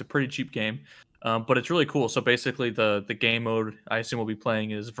 It's a pretty cheap game. But it's really cool. So basically, the game mode I assume we'll be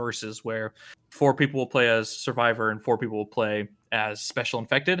playing is versus, where 4 people will play as survivor and 4 people will play as special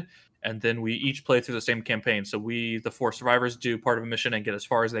infected, and then we each play through the same campaign. So we, the 4 survivors, do part of a mission and get as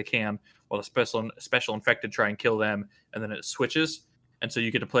far as they can, while the special infected try and kill them, and then it switches. And so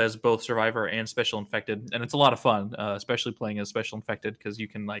you get to play as both survivor and special infected, and it's a lot of fun, especially playing as special infected, because you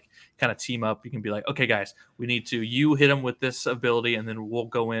can like kind of team up. You can be like, okay, guys, we need to you hit him with this ability, and then we'll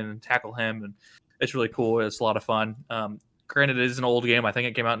go in and tackle him, and it's really cool. It's a lot of fun. Granted, it is an old game. I think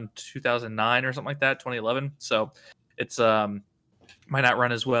it came out in 2009 or something like that, 2011. So it's might not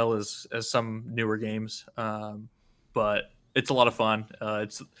run as well as some newer games, but it's a lot of fun.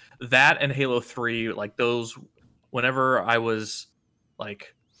 It's that and Halo 3, like those. Whenever I was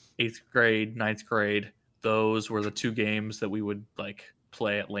like 8th grade, 9th grade, those were the 2 games that we would like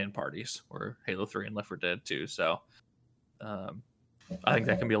play at LAN parties, or Halo 3 and Left 4 Dead 2. So I think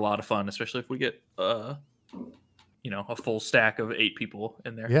that can be a lot of fun, especially if we get a full stack of 8 people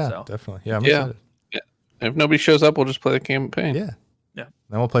in there. Yeah, so. definitely. Yeah, I'm excited. Yeah. And if nobody shows up, we'll just play the campaign. Yeah.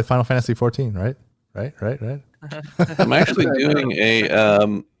 Then we'll play Final Fantasy 14, right? Right. I'm actually doing a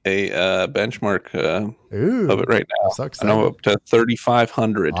benchmark of it right now. I'm so excited. I'm up to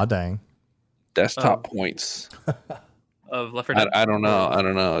 3,500 Aw, dang. desktop points. Of Left 4 Dead? I don't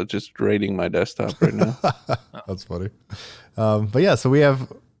know. Just rating my desktop right now. That's funny. But yeah, so we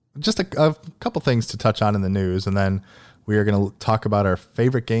have just a couple things to touch on in the news, and then we are going to talk about our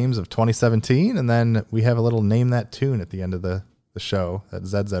favorite games of 2017, and then we have a little Name That Tune at the end of the show that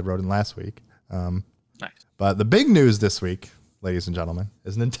ZZ wrote in last week. Nice. But the big news this week, ladies and gentlemen,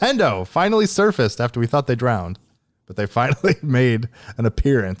 is Nintendo finally surfaced after we thought they drowned, but they finally made an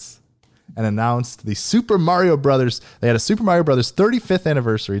appearance and announced the Super Mario Brothers. They had a Super Mario Brothers 35th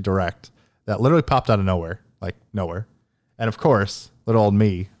anniversary direct that literally popped out of nowhere, like nowhere. And of course, little old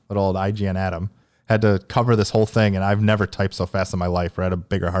IGN Adam had to cover this whole thing, and I've never typed so fast in my life or had a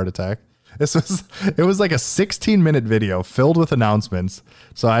bigger heart attack. It was like a 16-minute video filled with announcements.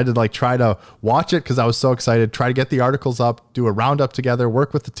 So I had to like try to watch it because I was so excited, try to get the articles up, do a roundup together,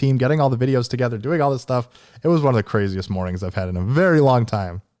 work with the team, getting all the videos together, doing all this stuff. It was one of the craziest mornings I've had in a very long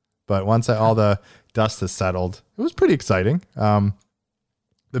time. But once all the dust has settled, it was pretty exciting. The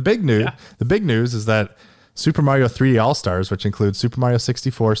big news is that Super Mario 3D All-Stars, which includes Super Mario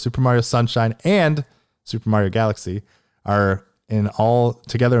 64, Super Mario Sunshine, and Super Mario Galaxy, are in all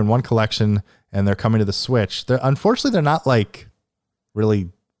together in one collection, and they're coming to the Switch. Unfortunately, they're not like really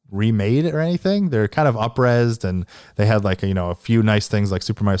remade or anything. They're kind of up-resed, and they had like a few nice things, like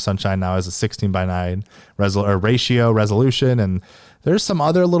Super Mario Sunshine now has a 16:9 resolution, and there's some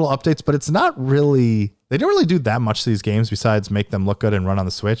other little updates, but it's not really, they don't really do that much to these games besides make them look good and run on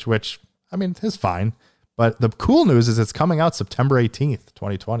the Switch, which I mean is fine. But the cool news is it's coming out September 18th,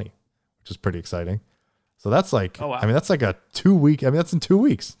 2020, which is pretty exciting. So that's like, oh, wow. I mean, that's like a 2 week. I mean, that's in 2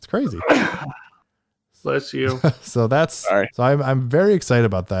 weeks. It's crazy. Bless you. So I'm very excited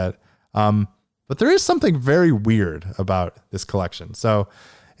about that. But there is something very weird about this collection. So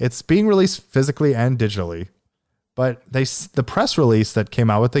it's being released physically and digitally, but the press release that came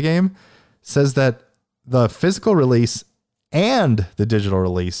out with the game says that the physical release and the digital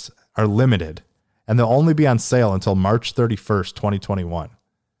release are limited, and they'll only be on sale until March 31st, 2021.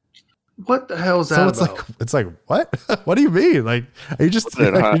 What the hell is that about? It's like what? What do you mean? Like, are you just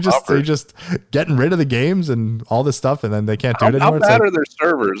getting rid of the games and all this stuff, and then they can't do it anymore? How bad are their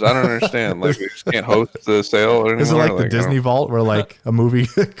servers? I don't understand. Like, they just can't host the sale anymore. Is it like the Disney Vault where like a movie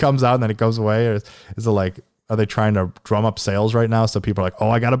comes out and then it goes away, or is it like, are they trying to drum up sales right now so people are like, oh,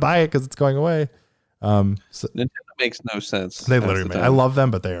 I gotta buy it because it's going away? So Nintendo makes no sense. They literally I love them,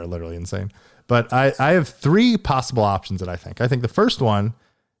 but they are literally insane. But I have 3 possible options that I think. The first one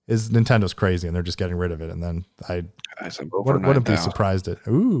is Nintendo's crazy and they're just getting rid of it. And then I wouldn't be surprised at,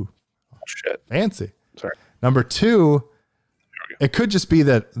 ooh, shit, fancy. Sorry. Number 2, it could just be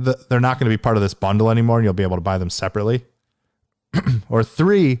that they're not going to be part of this bundle anymore and you'll be able to buy them separately. Or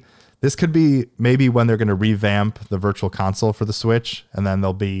 3, this could be maybe when they're going to revamp the virtual console for the Switch, and then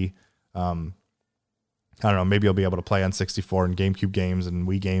they'll be, I don't know, maybe you'll be able to play on 64 and GameCube games and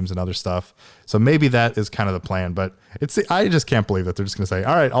Wii games and other stuff. So maybe that is kind of the plan, but I just can't believe that they're just going to say,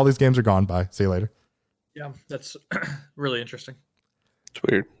 all right, all these games are gone. Bye. See you later. Yeah, that's really interesting. It's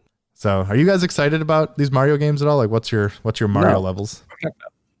weird. So are you guys excited about these Mario games at all? Like what's your Mario levels?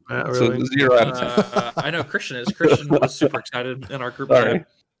 Really. 0 out of 10. I know Christian is. Christian was super excited in our group. Right.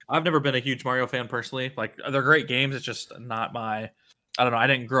 I've never been a huge Mario fan personally. Like, they're great games. It's just not I don't know. I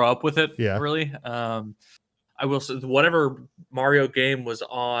didn't grow up with it really. I will say whatever Mario game was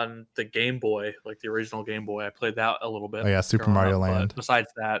on the Game Boy, like the original Game Boy, I played that a little bit. Oh yeah, Super Mario Land.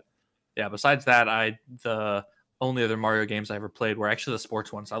 Besides that, yeah, besides that, the only other Mario games I ever played were actually the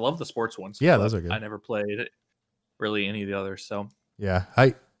sports ones. I love the sports ones. Yeah, but those are good. I never played really any of the others. So yeah,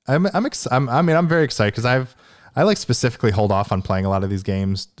 I'm very excited because I like specifically hold off on playing a lot of these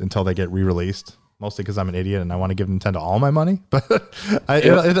games until they get re-released. Mostly because I'm an idiot and I want to give Nintendo all my money. But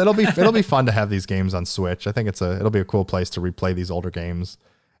it'll be fun to have these games on Switch. I think it'll be a cool place to replay these older games.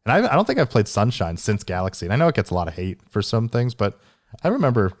 And I don't think I've played Sunshine since Galaxy. And I know it gets a lot of hate for some things, but I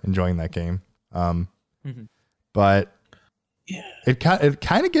remember enjoying that game. But yeah, it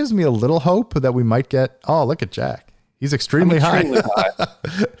kind of gives me a little hope that we might get. Oh, look at Jack. He's extremely high.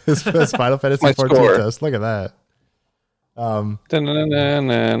 his Final Fantasy My 14 score. test. Look at that. So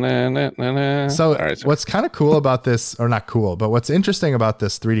what's kind of cool about this, or not cool, but what's interesting about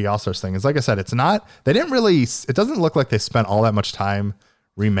this 3D All-Stars thing is, like I said, it doesn't look like they spent all that much time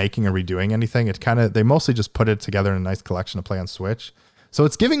remaking or redoing anything. They mostly just put it together in a nice collection to play on Switch. So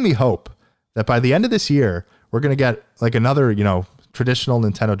it's giving me hope that by the end of this year, we're going to get like another, traditional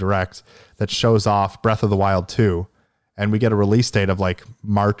Nintendo Direct that shows off Breath of the Wild 2, and we get a release date of like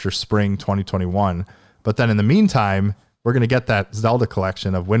March or spring 2021. But then in the meantime, we're going to get that Zelda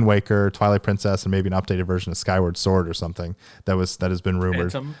collection of Wind Waker, Twilight Princess, and maybe an updated version of Skyward Sword or something that has been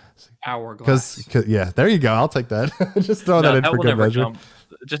rumored. Phantom Hourglass. Cause, yeah, there you go. I'll take that. Just throw that in for good measure.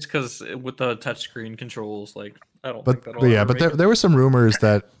 Just because with the touchsry controls, like I don't think that'll. But there were some rumors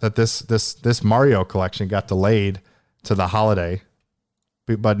that this Mario collection got delayed to the holiday,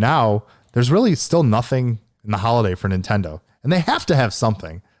 but now there's really still nothing in the holiday for Nintendo, and they have to have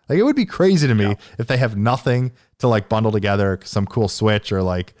something. Like, it would be crazy to me if they have nothing to like bundle together some cool Switch or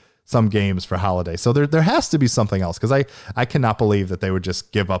like some games for holiday. So there has to be something else, because I cannot believe that they would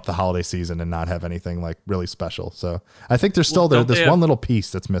just give up the holiday season and not have anything like really special. So I think there's still this one little piece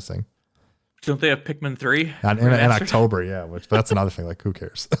that's missing. Don't they have Pikmin 3 in October? Yeah, but that's another thing. Like, who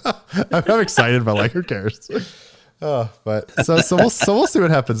cares? I'm excited, but like, who cares? But we'll see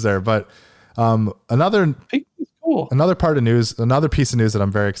what happens there. But another part of news, another piece of news that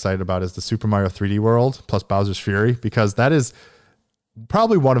I'm very excited about is the Super Mario 3D World plus Bowser's Fury, because that is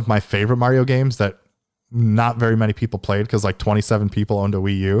probably one of my favorite Mario games that not very many people played, because like 27 people owned a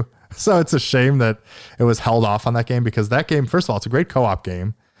Wii U. So it's a shame that it was held off on that game, because that game, first of all, it's a great co-op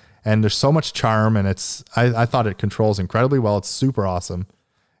game and there's so much charm, and I thought it controls incredibly well. It's super awesome.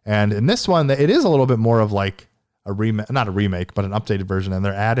 And in this one, it is a little bit more of like not a remake, but an updated version. And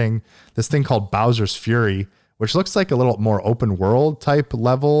they're adding this thing called Bowser's Fury, which looks like a little more open world type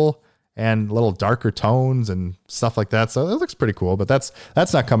level and a little darker tones and stuff like that. So it looks pretty cool, but that's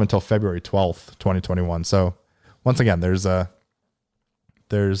not coming until February 12th, 2021. So once again, there's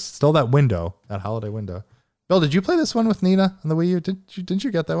still that window, that holiday window. Bill, did you play this one with Nina on the Wii U? Didn't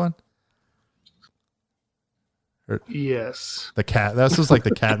you get that one? Yes. The cat. This was like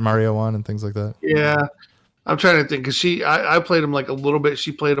the cat Mario one and things like that. Yeah. I'm trying to think, because I played him like a little bit.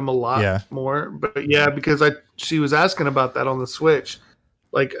 She played him a lot more. But yeah, because she was asking about that on the Switch,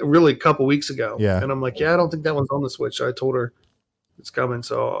 like really a couple weeks ago. Yeah. And I'm like, I don't think that one's on the Switch. So I told her it's coming.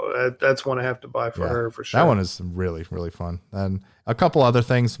 So that's one I have to buy for her for sure. That one is really, really fun. And a couple other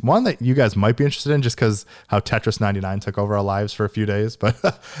things. One that you guys might be interested in, just because how Tetris 99 took over our lives for a few days.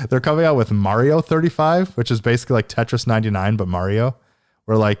 But they're coming out with Mario 35, which is basically like Tetris 99, but Mario,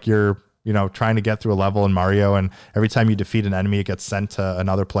 where like you're trying to get through a level in Mario, and every time you defeat an enemy, it gets sent to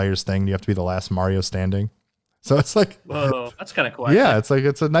another player's thing. You have to be the last Mario standing. So it's like, whoa, that's kind of cool. Yeah, it's like,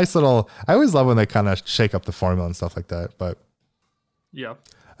 it's a nice little, I always love when they kind of shake up the formula and stuff like that. But yeah,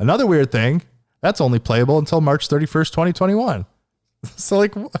 another weird thing, that's only playable until March 31st, 2021. So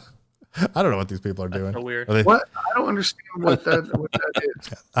like, I don't know what these people are doing. So weird. What? I don't understand what that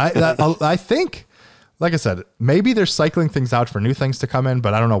is. I think, like I said, maybe they're cycling things out for new things to come in,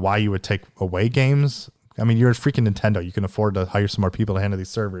 but I don't know why you would take away games. I mean, you're a freaking Nintendo. You can afford to hire some more people to handle these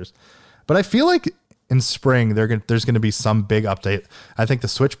servers. But I feel like in spring, there's going to be some big update. I think the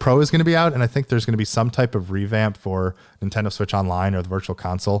Switch Pro is going to be out, and I think there's going to be some type of revamp for Nintendo Switch Online or the Virtual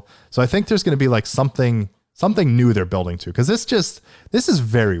Console. So I think there's going to be like something new they're building to, because this is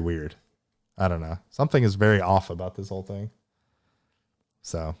very weird. I don't know. Something is very off about this whole thing.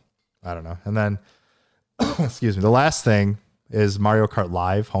 So I don't know. And then, excuse me, the last thing is Mario Kart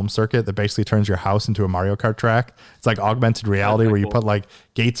Live Home Circuit that basically turns your house into a Mario Kart track. It's like augmented reality where you put like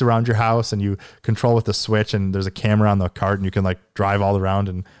gates around your house and you control with the Switch, and there's a camera on the cart and you can like drive all around,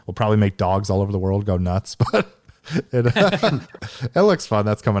 and we'll probably make dogs all over the world go nuts. But it looks fun.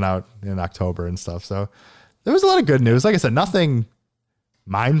 That's coming out in October and stuff. So there was a lot of good news. Like I said, nothing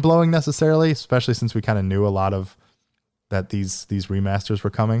mind-blowing necessarily, especially since we kind of knew a lot of that these remasters were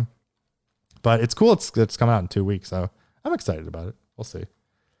coming. But it's cool. It's coming out in 2 weeks, so I'm excited about it. We'll see.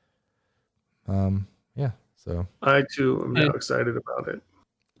 Yeah. So I too am now excited about it.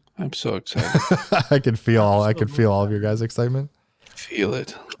 I'm so excited. I can feel all of your guys' excitement. Feel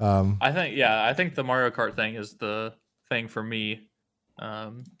it. I think the Mario Kart thing is the thing for me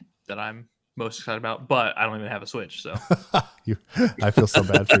that I'm most excited about. But I don't even have a Switch, so I feel so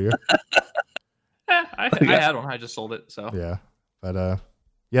bad for you. I had one. I just sold it. So Yeah, but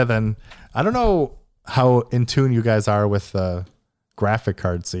yeah. Then I don't know how in tune you guys are with the graphic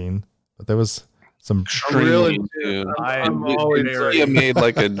card scene, but there was some. Really, dude. I'm always He made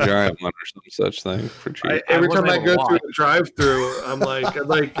like a giant one or some such thing for cheap. every time I wasn't able go to through watch. the drive-through, I'm like, I'd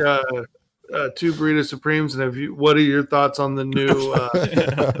like 2 burrito supremes, and what are your thoughts on the new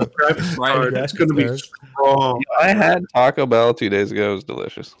graphics Right. card? It's going to be strong. I had Taco Bell 2 days ago. It was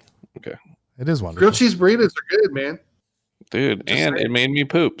delicious. Okay, It is wonderful. Grilled cheese burritos are good, man. dude, Just and saying. it made me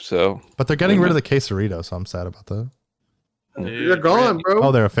poop. So But they're getting rid of the quesarito, so I'm sad about that. They're gone, bro.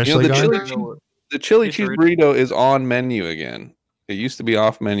 Oh, they're officially the gone. the chili cheese Quesarito. burrito is on menu again. It used to be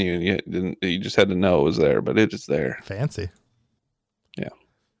off menu, and you just had to know it was there, but it's there. Fancy.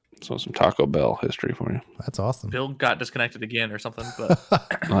 So some Taco Bell history for you. That's awesome. Bill got disconnected again or something, but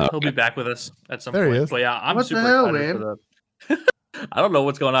he'll be back with us at some There he point. is. But yeah, I'm What the super hell, excited for the. I don't know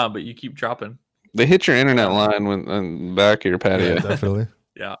what's going on, but you keep dropping. They hit your internet line when on the back of your patio. Yeah, definitely.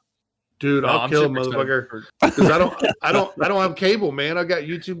 Dude, No, I'll I'm kill a super excited motherfucker for- because I don't have cable, man. I got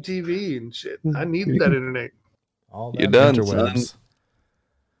YouTube TV and shit. I need that internet. All You're that done, interwebs.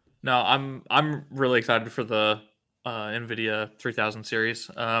 No, I'm really excited for the NVIDIA 3000 series.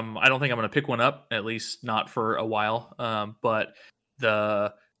 I don't think I'm going to pick one up, at least not for a while. But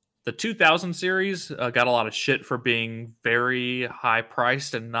the 2000 series got a lot of shit for being very high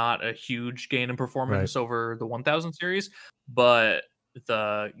priced and not a huge gain in performance over the 1000 series. But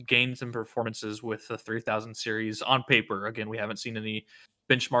the gains in performances with the 3000 series on paper, again, we haven't seen any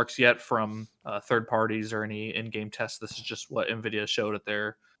benchmarks yet from third parties or any in-game tests. This is just what NVIDIA showed at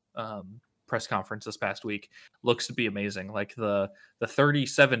their press conference this past week. Looks to be amazing. Like the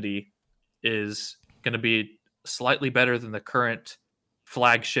 3070 is going to be slightly better than the current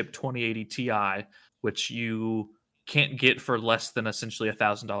flagship 2080 Ti, which you can't get for less than essentially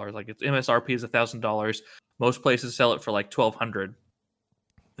 $1,000. Like its MSRP is $1,000. Most places sell it for like $1,200.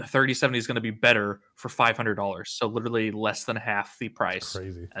 The 3070 is going to be better for $500. So literally less than half the price.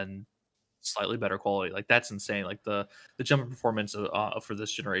 Crazy. And slightly better quality. Like that's insane. Like the jump in performance for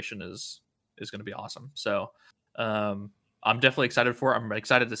this generation is going to be awesome. So I'm definitely excited for it. I'm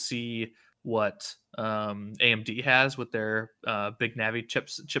excited to see what AMD has with their big Navi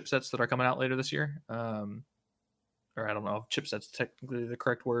chipsets that are coming out later this year. Or I don't know if chipset's technically the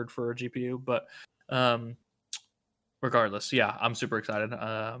correct word for a GPU, but regardless, yeah, I'm super excited.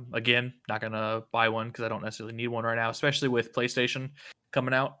 Again, not gonna buy one because I don't necessarily need one right now, especially with PlayStation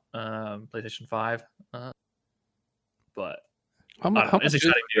coming out, PlayStation 5. But How I don't know, much it's is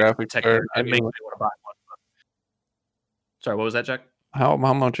exciting the graphics tech. card? It makes me want to buy one. But... Sorry, what was that, Jack? How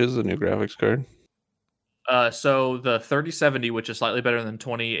much is the new graphics card? So the 3070, which is slightly better than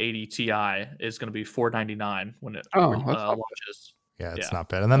 2080 Ti, is going to be $499 when it Oh, that's not launches. Yeah, it's Yeah. not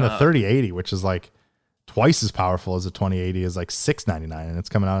bad. And then the 3080, which is like twice as powerful as the 2080, is like $699, and it's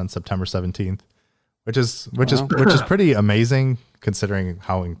coming out on September 17th, which is pretty amazing considering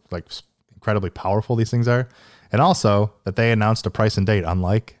how incredibly powerful these things are, and also that they announced a price and date,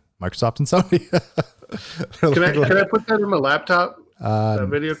 unlike Microsoft and Sony. Can I put that in my laptop? That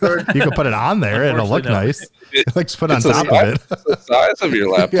video card? You can put it on there; it'll look Unfortunately, no. nice. Like just put it on It's the top size- of it. It's the size of your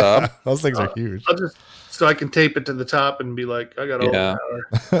laptop. Yeah, those things are huge. I'll just so I can tape it to the top and be like, I got all Yeah.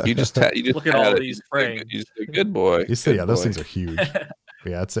 the power. You just Look at all had it. these You're frames. just a good boy. You see, Good yeah, those boy. things are huge.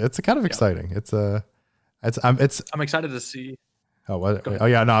 Yeah, it's kind of exciting. I'm excited to see. Oh, what? Go ahead. Oh,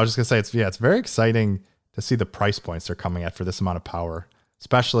 yeah. No, I was just gonna say it's very exciting to see the price points they're coming at for this amount of power,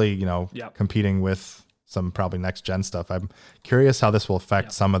 especially Yep. competing with some probably next gen stuff. I'm curious how this will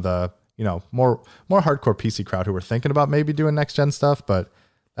affect some of the more hardcore PC crowd who were thinking about maybe doing next gen stuff, but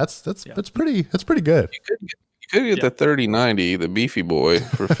that's pretty good. You could get the 3090, the beefy boy,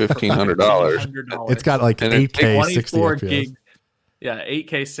 for $1,500. It's got like And it's 8K 60 24 FPS. gigs. Yeah,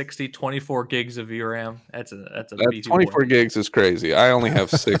 8K 60, 24 gigs of VRAM. That's a That's beefy 24 boy. gigs is crazy. I only have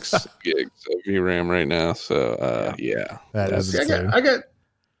 6 gigs of VRAM right now, so yeah. That is See, insane.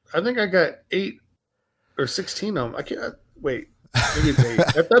 I think I got 8 or 16 of them. I can't wait. Maybe it's 8. I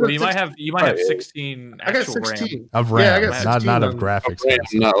thought Well, it you was might have Right. 16 I got actual 16. Of Yeah, I RAM, got not 16 of on- graphics. RAM,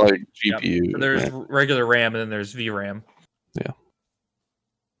 cards. not like Yep. GPU. So there's RAM. regular RAM and then there's VRAM.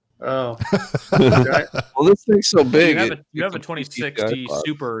 Oh, Well, this thing's so big. You have a it's 2060 PCI clock.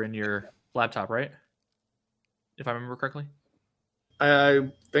 Super in your laptop, right? If I remember correctly. I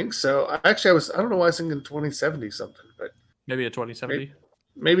think so. I don't know why I was thinking 2070 something, but Maybe a 2070.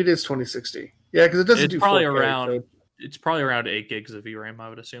 maybe it is 2060. Yeah, because it doesn't It's do probably 4K, around. so- It's probably around 8 gigs of VRAM. I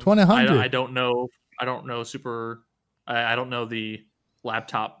would assume. 2000. I don't know. I don't know I don't know the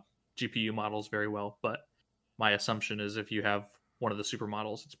laptop GPU models very well, but my assumption is if you have one of the super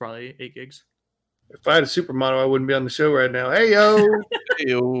models, it's probably 8 gigs. If I had a supermodel, I wouldn't be on the show right now. Hey yo!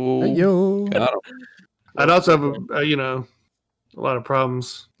 Hey-o. Hey, yo. Got 'em. I'd also have a lot of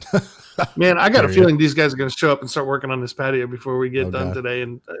problems. Man, I got a Period. feeling these guys are going to show up and start working on this patio before we get done God. today.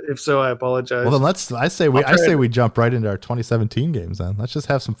 And if so, I apologize. Well, then I say we jump right into our 2017 games. Then let's just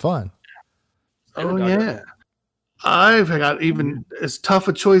have some fun. Oh yeah, I've got even as tough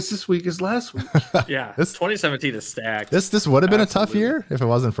a choice this week as last week. Yeah, This- 2017 is stacked. This would have been a tough Absolutely. year if it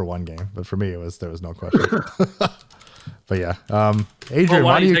wasn't for one game, but for me there was no question. But yeah, Adrian,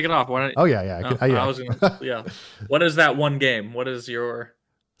 why why don't do you you? take it off? Why don't, Oh yeah. I was gonna, yeah. What is that one game? What is your?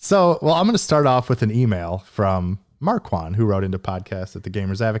 So, well, I'm going to start off with an email from Marquand, who wrote into podcast at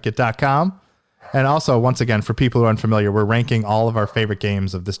thegamersadvocate.com. And also, once again, for people who are unfamiliar, we're ranking all of our favorite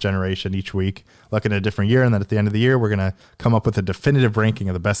games of this generation each week, looking at a different year. And then at the end of the year, we're going to come up with a definitive ranking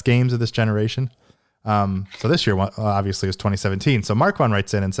of the best games of this generation. So this year, obviously, is 2017. So Marquand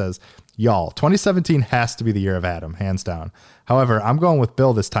writes in and says, y'all, 2017 has to be the year of Adam, hands down. However, I'm going with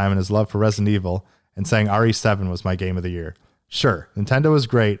Bill this time and his love for Resident Evil and saying RE7 was my game of the year. Sure, Nintendo was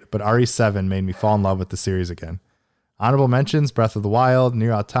great, but RE7 made me fall in love with the series again. Honorable mentions, Breath of the Wild,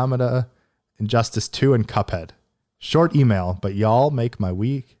 Nier Automata, Injustice 2, and Cuphead. Short email, but y'all make my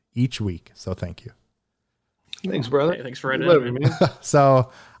week each week, so thank you. Thanks, brother. Hey, thanks for writing Love in, you, man. man.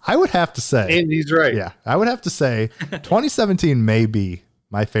 So I would have to say, And he's right. yeah, I would have to say 2017 may be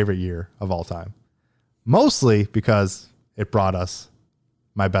my favorite year of all time. Mostly because it brought us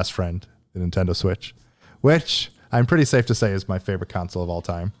my best friend, the Nintendo Switch, which I'm pretty safe to say is my favorite console of all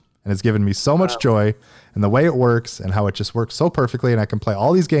time. And it's given me so much joy in the way it works and how it just works so perfectly. And I can play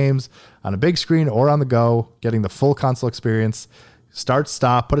all these games on a big screen or on the go, getting the full console experience. Start,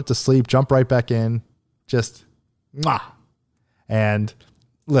 stop, put it to sleep, jump right back in. Just, mwah. And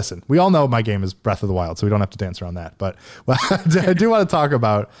listen, we all know my game is Breath of the Wild, so we don't have to dance around that. But well, I do want to talk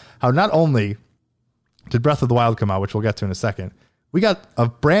about how not only did Breath of the Wild come out, which we'll get to in a second, we got a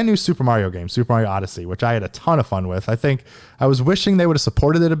brand new Super Mario game, Super Mario Odyssey, which I had a ton of fun with. I think I was wishing they would have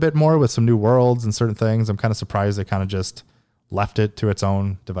supported it a bit more with some new worlds and certain things. I'm kind of surprised they kind of just left it to its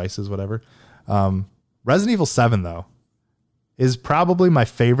own devices, whatever. Resident Evil 7, though, is probably my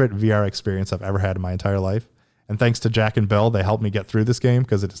favorite VR experience I've ever had in my entire life. And thanks to Jack and Bill, they helped me get through this game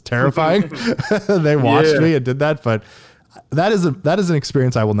because it is terrifying. They watched me and did that. But that is an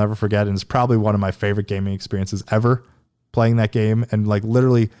experience I will never forget. And it's probably one of my favorite gaming experiences ever, playing that game and like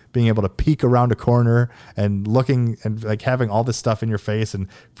literally being able to peek around a corner and looking and like having all this stuff in your face and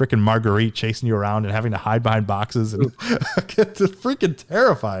freaking Marguerite chasing you around and having to hide behind boxes. And it's freaking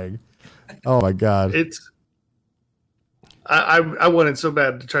terrifying. Oh my God. I wanted so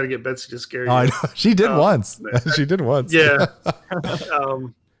bad to try to get Betsy to scare you. Oh, I know. She did once. She did once. Yeah.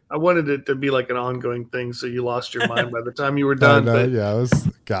 I wanted it to be like an ongoing thing, so you lost your mind by the time you were done. No, but yeah, it was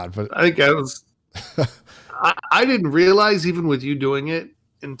God, but I think I was. I didn't realize, even with you doing it,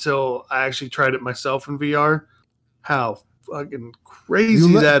 until I actually tried it myself in VR, how fucking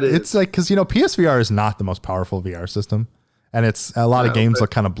crazy that is. It's like, because PSVR is not the most powerful VR system, and it's a lot of games look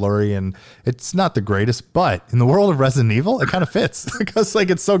kind of blurry and it's not the greatest. But in the world of Resident Evil, it kind of fits because like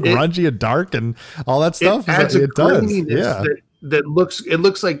it's so grungy and dark and all that stuff. It adds a does. graininess Yeah. that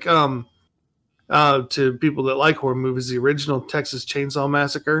looks like to people that like horror movies, the original Texas Chainsaw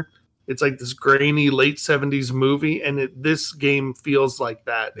Massacre. It's like this grainy late 70s movie, and this game feels like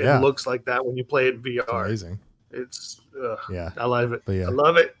that. Yeah. It looks like that when you play it in VR. It's amazing. It's Yeah. I love it. But yeah. I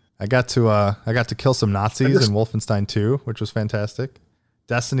love it. I got to kill some Nazis in Wolfenstein 2, which was fantastic.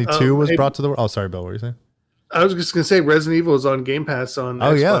 Destiny 2 was brought to the world. Oh, sorry, Bill. What were you saying? I was just gonna say Resident Evil is on Game Pass on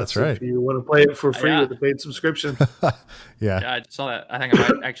Xbox. Yeah, that's right. If you want to play it for free with a paid subscription. Yeah. Yeah, I saw that. I think I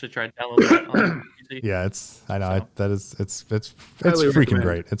might actually try to download that on PC. Yeah, I know it's Highly freaking recommend.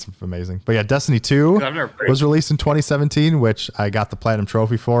 great. It's amazing. But yeah, Destiny 2 I've never played. was released in 2017, which I got the platinum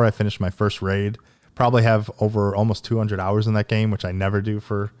trophy for. I finished my first raid. Probably have over almost 200 hours in that game, which I never do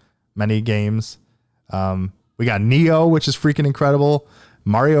for many games. We got Neo, which is freaking incredible.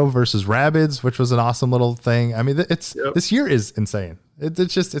 Mario versus Rabbids, which was an awesome little thing. I mean, this year is insane.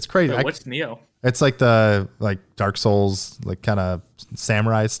 It's crazy. Wait, what's Neo? It's like the Dark Souls, like kind of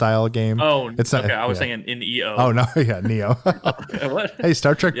samurai style game. Oh, it's not, okay. I was yeah. thinking in EO. Oh no, yeah, Neo. What? Hey,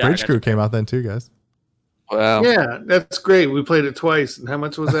 Star Trek Yeah, I Bridge got Crew you. came out then too, guys. Wow. Yeah, that's great. We played it twice. And how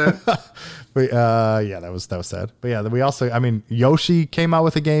much was that? But yeah, that was sad. But yeah, we also, I mean, Yoshi came out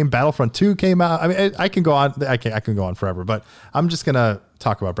with a game. Battlefront 2 came out. I mean, I can go on. I can go on forever. But I'm just gonna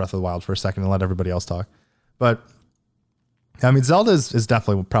talk about Breath of the Wild for a second and let everybody else talk. But I mean, Zelda is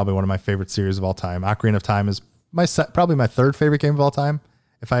definitely probably one of my favorite series of all time. Ocarina of Time is probably my third favorite game of all time,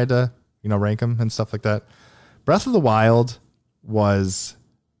 if I had to, rank them and stuff like that. Breath of the Wild was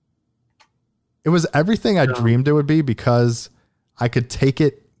everything I dreamed it would be, because I could take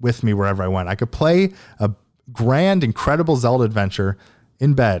it with me wherever I went. I could play a grand, incredible Zelda adventure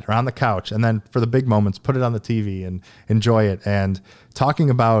in bed or on the couch, and then for the big moments, put it on the TV and enjoy it. And talking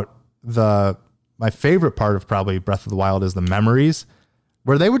about my favorite part of probably Breath of the Wild is the memories,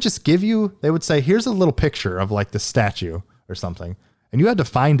 where they would just they would say, here's a little picture of like the statue or something, and you had to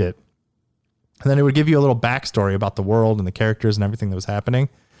find it. And then it would give you a little backstory about the world and the characters and everything that was happening.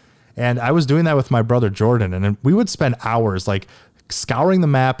 And I was doing that with my brother Jordan, and we would spend hours like scouring the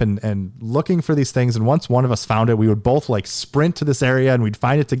map and looking for these things. And once one of us found it, we would both like sprint to this area and we'd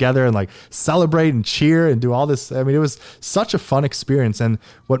find it together and like celebrate and cheer and do all this. I mean, it was such a fun experience. And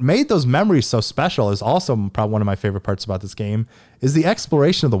what made those memories so special is also probably one of my favorite parts about this game is the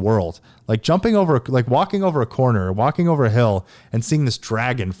exploration of the world. Like walking over a corner or walking over a hill and seeing this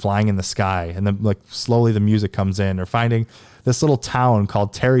dragon flying in the sky. And then like slowly the music comes in, or finding this little town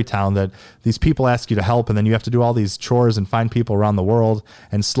called Terrytown that these people ask you to help, and then you have to do all these chores and find people around the world,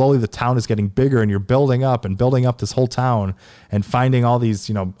 and slowly the town is getting bigger and you're building up this whole town and finding all these,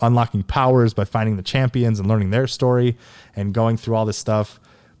 unlocking powers by finding the champions and learning their story and going through all this stuff.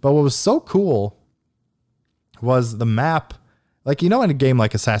 But what was so cool was the map. Like, in a game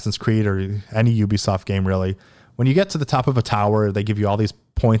like Assassin's Creed or any Ubisoft game, really, when you get to the top of a tower, they give you all these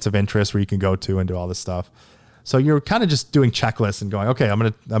points of interest where you can go to and do all this stuff. So you're kind of just doing checklists and going, okay, I'm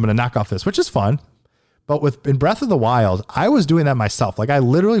gonna knock off this, which is fun. But in Breath of the Wild, I was doing that myself. Like, I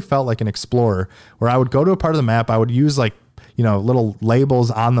literally felt like an explorer, where I would go to a part of the map. I would use like, little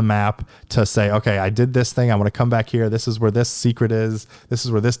labels on the map to say, okay, I did this thing. I want to come back here. This is where this secret is. This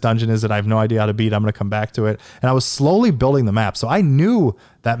is where this dungeon is that I have no idea how to beat. I'm going to come back to it. And I was slowly building the map. So I knew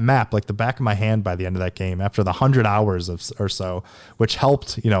that map like the back of my hand by the end of that game, after the 100 hours or so, which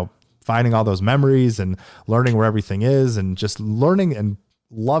helped, finding all those memories and learning where everything is, and just learning and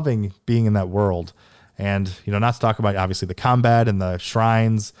loving being in that world. And, not to talk about obviously the combat and the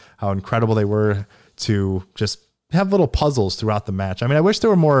shrines, how incredible they were to just have little puzzles throughout the match. I mean, I wish there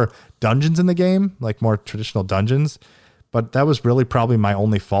were more dungeons in the game, like more traditional dungeons, but that was really probably my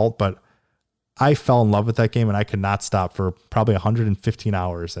only fault. But I fell in love with that game, and I could not stop for probably 115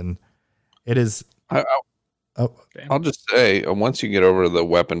 hours. And it is... I'll just say, once you get over the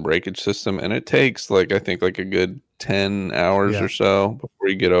weapon breakage system, and it takes I think a good 10 hours or so before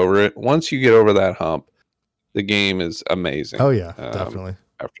you get over it. Once you get over that hump, the game is amazing. Oh yeah, definitely.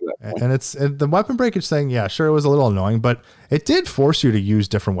 After that point. And the weapon breakage thing, yeah, sure, it was a little annoying, but it did force you to use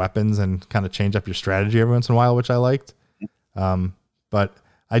different weapons and kind of change up your strategy every once in a while, which I liked. But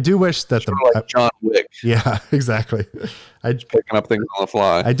I do wish that John Wick. Yeah, exactly. Picking up things on the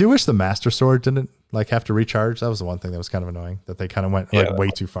fly. I do wish the Master Sword didn't have to recharge. That was the one thing that was kind of annoying, that they kind of went way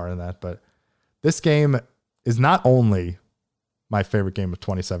too far in that. But this game is not only my favorite game of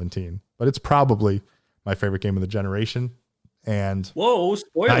 2017, but it's probably my favorite game of the generation. And whoa,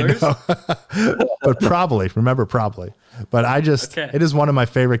 spoilers. But probably. But it is one of my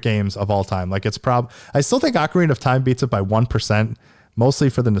favorite games of all time. Like, I still think Ocarina of Time beats it by 1%, mostly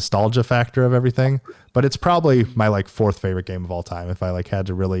for the nostalgia factor of everything. But it's probably my fourth favorite game of all time, if I had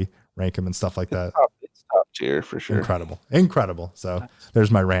to really rank them and stuff like that. It's top tier for sure. Incredible. So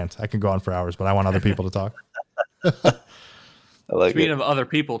there's my rant. I can go on for hours, but I want other people to talk. Speaking of other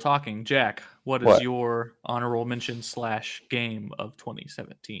people talking, Jack, what is your honorable mention / game of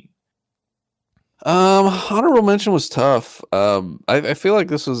 2017? Honorable mention was tough. I feel like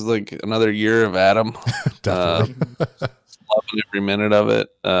this was another year of Adam. Definitely. Loving every minute of it.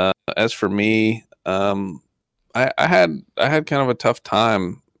 As for me, I had kind of a tough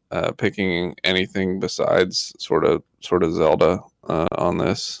time picking anything besides sort of Zelda on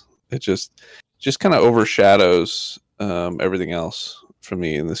this. It just kind of overshadows everything else for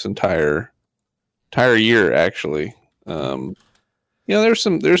me in this entire year, actually. There's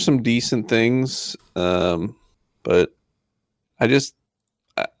some decent things, but I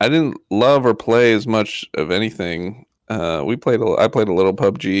didn't love or play as much of anything. I played a little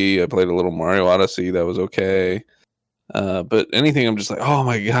PUBG. I played a little Mario Odyssey. That was okay. But anything, I'm just like, oh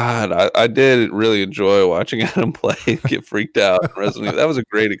my God, I did really enjoy watching Adam play and get freaked out. That was a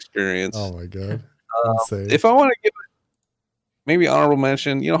great experience. Oh my God. If I want to give it maybe honorable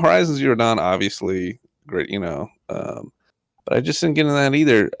mention, Horizon Zero Dawn, obviously, great, but I just didn't get into that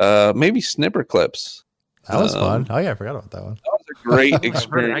either. Maybe Snipper Clips. That was fun. Oh yeah, I forgot about that one. That was a great I've heard of that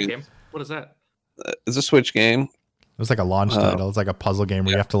experience. game. What is that? It's a Switch game. It was like a launch title. It's like a puzzle game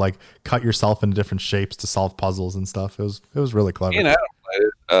where you have to like cut yourself into different shapes to solve puzzles and stuff. It was really clever. And I played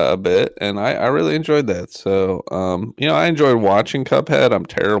it a bit, and I really enjoyed that. So, I enjoyed watching Cuphead. I'm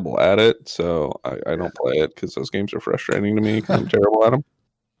terrible at it, so I don't play it because those games are frustrating to me because I'm terrible at them.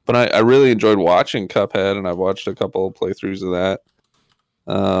 But I really enjoyed watching Cuphead, and I watched a couple of playthroughs of that.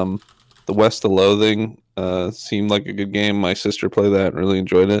 The West of Loathing seemed like a good game. My sister played that and really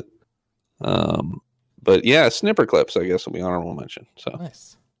enjoyed it. But yeah, Snipper Clips, I guess, will be honorable mention. So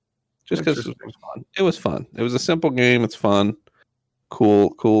Nice. just because it was fun. It was fun. It was a simple game. It's fun.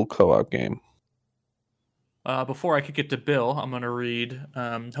 Cool co-op game. Before I kick it to Bill, I'm going to read.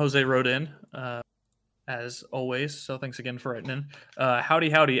 Jose wrote in, as always, so thanks again for writing in.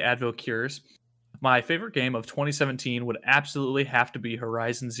 Howdy, Advo Cures. My favorite game of 2017 would absolutely have to be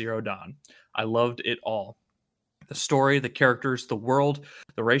Horizon Zero Dawn. I loved it all. The story, the characters, the world,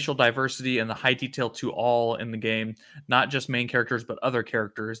 the racial diversity, and the high detail to all in the game. Not just main characters, but other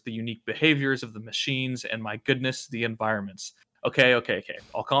characters, the unique behaviors of the machines, and my goodness, the environments. Okay.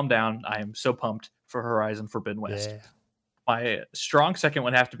 I'll calm down. I am so pumped for Horizon Forbidden West. Yeah. My strong second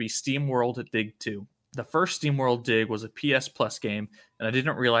would have to be Steam World Dig 2. The first Steam World Dig was a PS Plus game, and I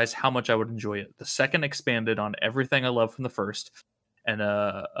didn't realize how much I would enjoy it. The second expanded on everything I loved from the first, and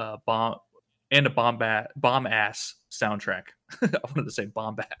a bomb ass soundtrack. I wanted to say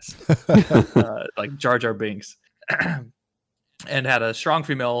bomb ass, like Jar Jar Binks, and had a strong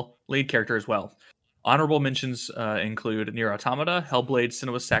female lead character as well. Honorable mentions include Nier Automata, Hellblade: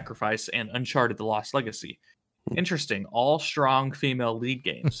 Senua's Sacrifice, and Uncharted: The Lost Legacy. Interesting, all strong female lead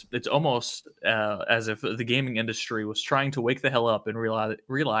games. It's almost as if the gaming industry was trying to wake the hell up and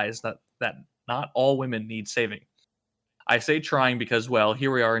realize that not all women need saving. I say trying because, well,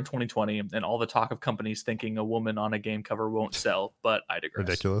 here we are in 2020, and all the talk of companies thinking a woman on a game cover won't sell, but I digress.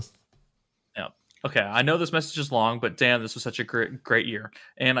 Ridiculous. Yeah. Okay, I know this message is long, but damn, this was such a great year.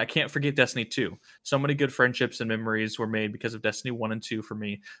 And I can't forget Destiny 2. So many good friendships and memories were made because of Destiny 1 and 2 for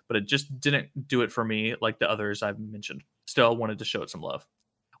me, but it just didn't do it for me like the others I've mentioned. Still wanted to show it some love.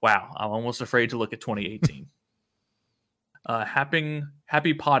 Wow, I'm almost afraid to look at 2018. Happy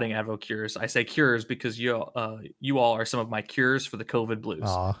potting, Advo Cures. I say cures because you all are some of my cures for the COVID blues.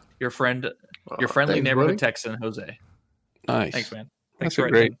 Aw. Your friendly Thanks, neighborhood buddy. Texan, Jose. Nice. Thanks, man. That's Thanks a for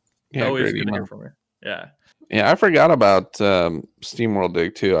great. writing. Yeah, Always great good to email. hear from you. Yeah. Yeah, I forgot about SteamWorld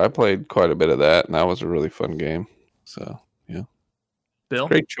Dig 2. I played quite a bit of that, and that was a really fun game. So, yeah. Bill?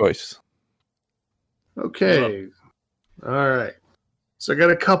 Great choice. Okay. All right. So I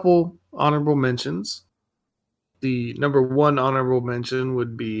got a couple honorable mentions. The number one honorable mention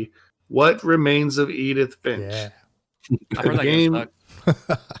would be What Remains of Edith Finch. Yeah. I heard that game. game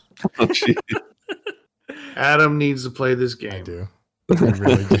Oh, gee. Adam needs to play this game. I do. I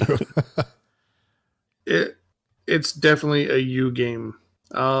really do. It's definitely a U game.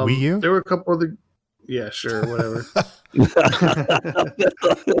 Wii U? There were a couple other. Yeah, sure, whatever.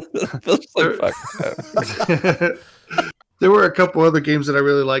 Feels like fuck. There were a couple other games that I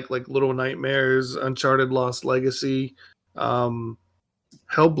really like Little Nightmares, Uncharted Lost Legacy, Hellblade,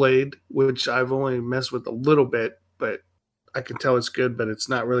 which I've only messed with a little bit, but I can tell it's good, but it's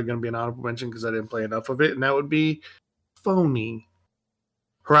not really going to be an honorable mention because I didn't play enough of it, and that would be Phony.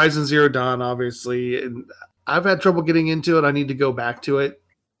 Horizon Zero Dawn, obviously, and I've had trouble getting into it. I need to go back to it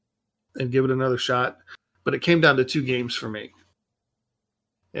and give it another shot, but it came down to two games for me.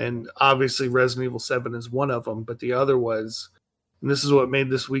 And obviously Resident Evil 7 is one of them, but the other was, and this is what made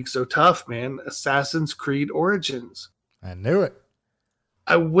this week so tough, man, Assassin's Creed Origins. I knew it.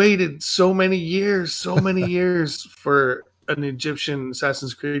 I waited so many years for an Egyptian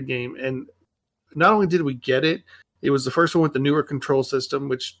Assassin's Creed game. And not only did we get it, it was the first one with the newer control system,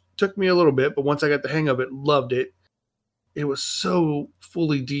 which took me a little bit, but once I got the hang of it, loved it. It was so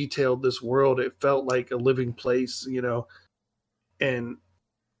fully detailed, this world. It felt like a living place, and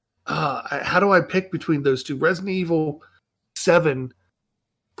how do I pick between those two? Resident Evil 7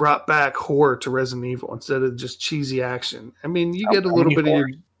 brought back horror to Resident Evil instead of just cheesy action. I mean, you get a little bit of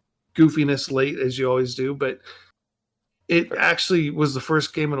your goofiness late, as you always do, but it actually was the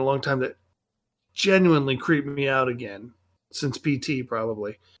first game in a long time that genuinely creeped me out again, since PT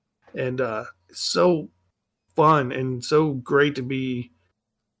probably. And it's so fun and so great to be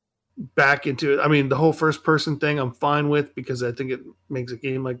back into it. I mean, the whole first person thing I'm fine with because I think it makes a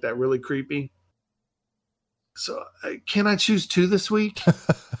game like that really creepy. So can I choose two this week?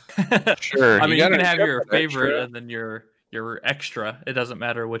 Sure. I mean, you can have your extra. favorite and then your extra. It doesn't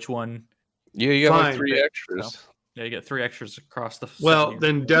matter which one Yeah, you got like Fine, 3 but- extras. Yeah, you get 3 extras across the. Well, second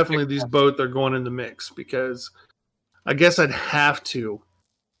year. then definitely these both are going in the mix because I guess I'd have to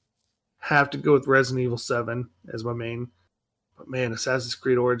go with Resident Evil 7 as my main. But man, Assassin's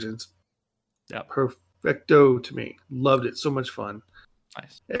Creed Origins, Yeah. perfecto to me. Loved it. So much fun.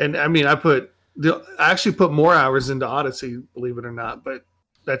 Nice. And I mean, I actually put more hours into Odyssey, believe it or not, but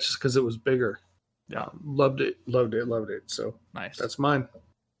that's just because it was bigger. Yeah. Loved it. So Nice. that's mine.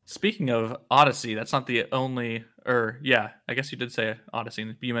 Speaking of Odyssey, that's not the only, or yeah, I guess you did say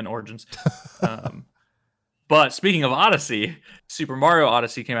Odyssey. You meant Origins. But speaking of Odyssey, Super Mario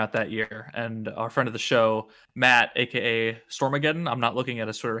Odyssey came out that year, and our friend of the show, Matt, aka Stormageddon, I'm not looking at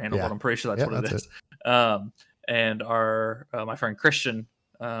his Twitter handle, Yeah. but I'm pretty sure that's what it is. And our my friend Christian,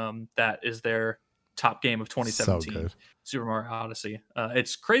 that is their top game of 2017, So good. Super Mario Odyssey.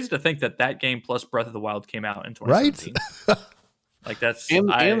 It's crazy to think that game plus Breath of the Wild came out in 2017. Right? Like that's And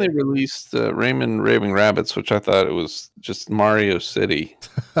they released Rayman Raving Rabbits, which I thought it was just Mario City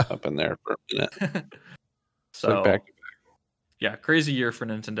up in there for a minute. So back to yeah, crazy year for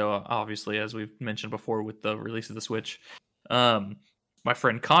Nintendo, obviously, as we've mentioned before with the release of the Switch. My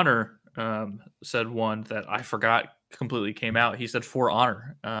friend Connor said one that I forgot completely came out. He said For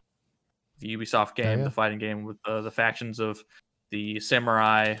Honor, the Ubisoft game, the fighting game with the factions of the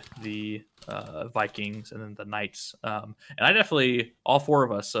samurai, the Vikings, and then the knights. And I definitely, all 4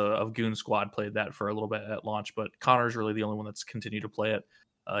 of us of Goon Squad played that for a little bit at launch, but Connor's really the only one that's continued to play it.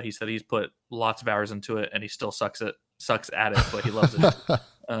 He said he's put lots of hours into it, and he still sucks at it, but he loves it.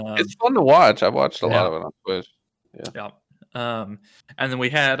 it's fun to watch. I've watched a lot of it on Twitch. Yeah. And then we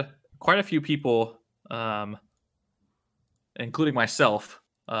had quite a few people, including myself,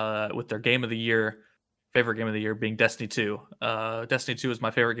 with their game of the year, favorite game of the year being Destiny 2. Destiny 2 is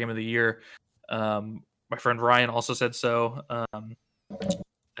my favorite game of the year. My friend Ryan also said so.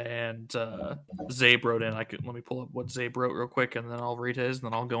 And Zabe wrote in. Let me pull up what Zabe wrote real quick, and then I'll read his, and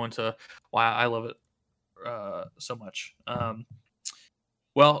then I'll go into why I love it so much.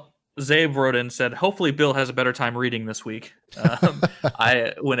 Well, Zabe wrote in and said, hopefully Bill has a better time reading this week.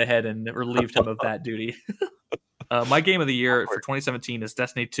 I went ahead and relieved him of that duty. My game of the year for 2017 is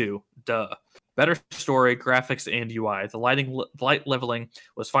Destiny 2. Duh. Better story, graphics, and UI. The light leveling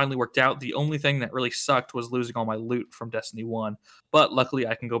was finally worked out. The only thing that really sucked was losing all my loot from Destiny 1. But luckily,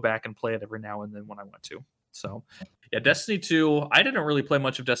 I can go back and play it every now and then when I want to. So, yeah, Destiny 2. I didn't really play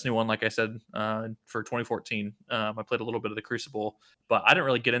much of Destiny 1, like I said, for 2014. I played a little bit of the Crucible, but I didn't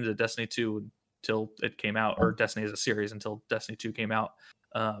really get into Destiny 2 until it came out, or Destiny as a series until Destiny 2 came out.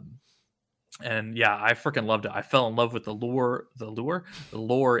 And yeah, I freaking loved it. I fell in love with the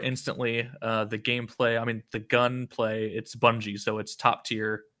lore instantly. The gameplay, I mean, the gunplay, it's Bungie, so it's top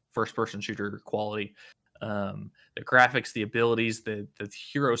tier first person shooter quality. The graphics, the abilities, the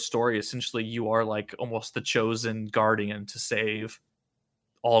hero story. Essentially, you are like almost the chosen guardian to save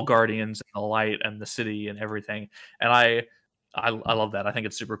all guardians in the light and the city and everything. And I love that. I think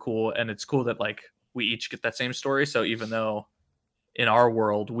it's super cool, and it's cool that like we each get that same story. So even though in our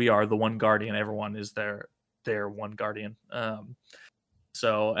world we are the one guardian, everyone is their one guardian.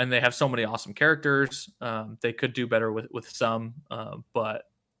 So, and they have so many awesome characters. They could do better with some, but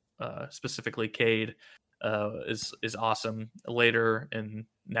specifically Cade is awesome. Later, and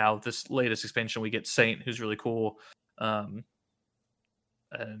now this latest expansion, we get Saint, who's really cool. And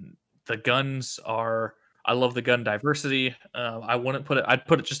the guns are, I love the gun diversity. I wouldn't put it, I'd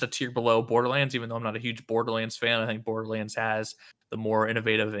put it just a tier below Borderlands, even though I'm not a huge Borderlands fan. I think Borderlands has the more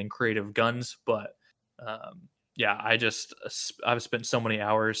innovative and creative guns, but yeah, I've spent so many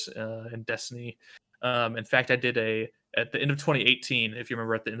hours in Destiny. In fact, I did at the end of 2018, if you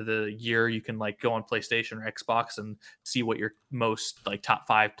remember, at the end of the year, you can like go on PlayStation or Xbox and see what your most like top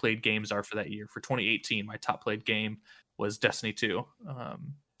 5 played games are for that year. For 2018, my top played game was Destiny 2.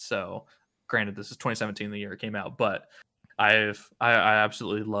 So granted, this is 2017, the year it came out, but I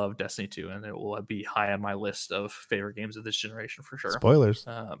absolutely love Destiny 2, and it will be high on my list of favorite games of this generation for sure. Spoilers.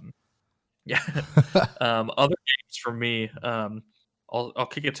 Yeah. Other games for me, I'll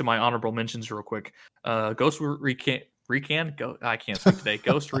kick it to my honorable mentions real quick. Ghost Recon. I can't speak today.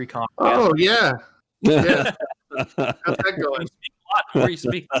 Ghost Recon. Oh yeah. Yeah. How's that going? You speak a lot the more you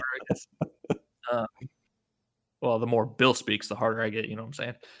speak. Well, the more Bill speaks, the harder I get. You know what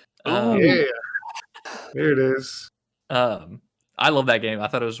I'm saying? Yeah. There it is. I love that game. I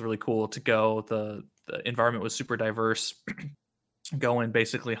thought it was really cool to go. The environment was super diverse. Go and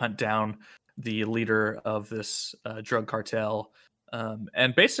basically hunt down the leader of this drug cartel.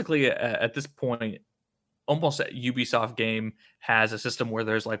 And basically, at this point, almost a Ubisoft game has a system where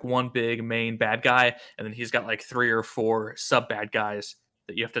there's like one big main bad guy, and then he's got like 3 or 4 sub bad guys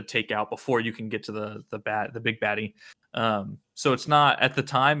that you have to take out before you can get to the big baddie. So it's not, at the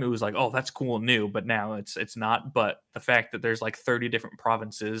time it was like, oh, that's cool and new, but now it's not. But the fact that there's like 30 different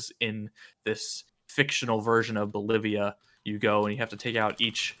provinces in this fictional version of Bolivia, you go and you have to take out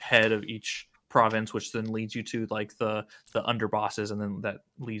each head of each province, which then leads you to like the underbosses, and then that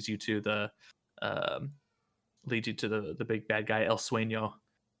leads you to the big bad guy El Sueño.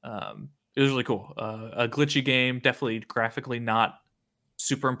 It was really cool. A glitchy game, definitely graphically not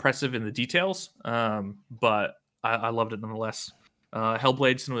super impressive in the details, but I loved it nonetheless.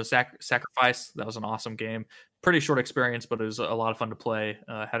 Hellblade: Senua's Sacrifice, that was an awesome game. Pretty short experience, but it was a lot of fun to play.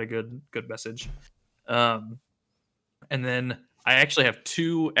 Had a good message. And then I actually have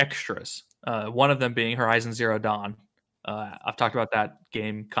 2 extras. One of them being Horizon Zero Dawn. I've talked about that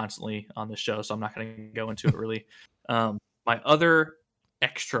game constantly on the show, so I'm not going to go into it really. My other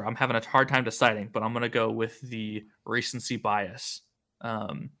extra, I'm having a hard time deciding, but I'm going to go with the recency bias.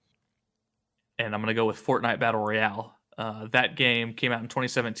 And I'm going to go with Fortnite Battle Royale. That game came out in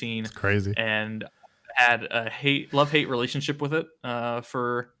 2017. It's crazy. And had a love-hate relationship with it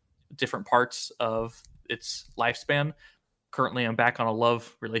for different parts of its lifespan. Currently, I'm back on a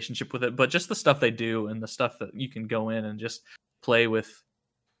love relationship with it, but just the stuff they do and the stuff that you can go in and just play with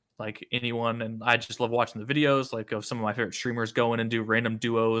like anyone. And I just love watching the videos like of some of my favorite streamers go in and do random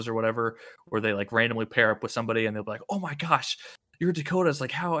duos or whatever, where they like randomly pair up with somebody and they'll be like, oh my gosh, you're Dakota's,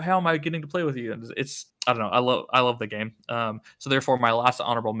 like how am I getting to play with you? And it's, I don't know, I love the game. So therefore my last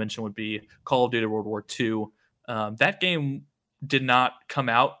honorable mention would be Call of Duty World War II. That game did not come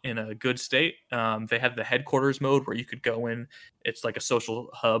out in a good state. They had the headquarters mode where you could go in. It's like a social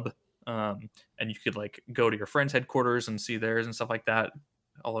hub, and you could like go to your friend's headquarters and see theirs and stuff like that.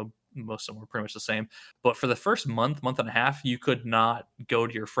 Although most of them were pretty much the same. But for the first month and a half, you could not go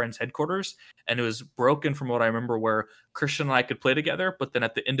to your friend's headquarters. And it was broken from what I remember, where Christian and I could play together, but then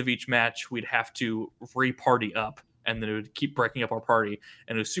at the end of each match, we'd have to re-party up, and then it would keep breaking up our party.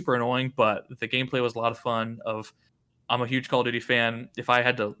 And it was super annoying, but the gameplay was a lot of fun. I'm a huge Call of Duty fan. If I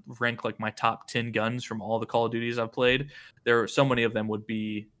had to rank like my top 10 guns from all the Call of Duties I've played, there are so many of them would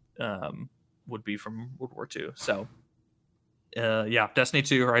be from World War II. So yeah, Destiny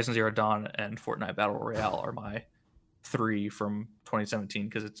 2, Horizon Zero Dawn, and Fortnite Battle Royale are my 3 from 2017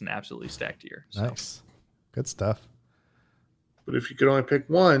 because it's an absolutely stacked year. So. Nice. Good stuff. But if you could only pick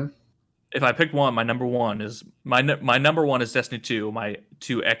one. If I picked one, my number one is Destiny 2. My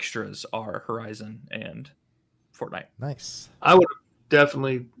 2 extras are Horizon and Fortnite. Nice. I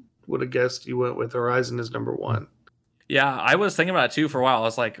definitely would have guessed you went with Horizon as number 1. Yeah, I was thinking about it too for a while. I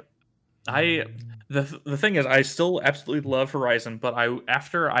was like, the thing is, I still absolutely love Horizon, but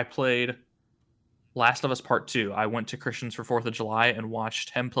after I played Last of Us Part 2, I went to Christian's for 4th of July and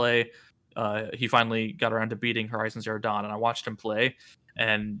watched him play. He finally got around to beating Horizon Zero Dawn, and I watched him play,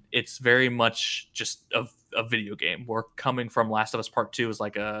 and it's very much just a video game. Where coming from Last of Us Part 2 is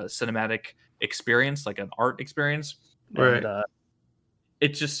like a cinematic experience, like an art experience. Right. And,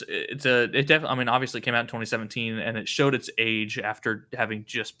 I mean, obviously it came out in 2017 and it showed its age after having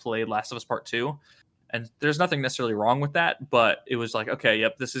just played Last of Us Part 2. And there's nothing necessarily wrong with that, but it was like, okay,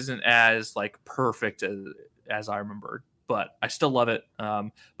 yep, this isn't as like perfect as I remembered, but I still love it.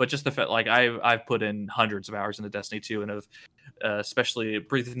 But just the fact, like I've put in hundreds of hours into Destiny 2 and have especially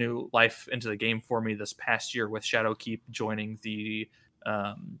breathed new life into the game for me this past year with Shadowkeep joining the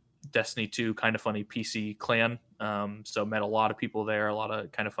Destiny 2 Kind of Funny PC clan. So met a lot of people there, a lot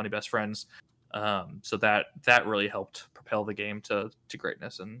of Kind of Funny best friends. So that really helped propel the game to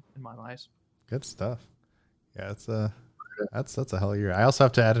greatness in my eyes. Good stuff. Yeah, that's a hell of a year. I also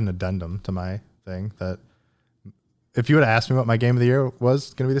have to add an addendum to my thing that if you would have asked me what my game of the year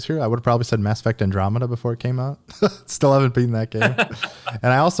was going to be this year, I would have probably said Mass Effect Andromeda before it came out. Still haven't beaten that game.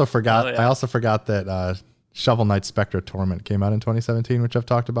 And I also forgot. I also forgot that Shovel Knight Spectre Torment came out in 2017, which I've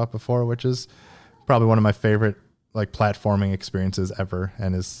talked about before, which is probably one of my favorite like platforming experiences ever,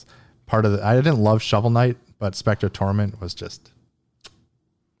 and is part of the. I didn't love Shovel Knight, but Spectre Torment was just.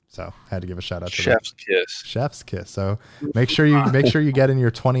 So had to give a shout out to Chef's Kiss. Chef's Kiss. So make sure you get in your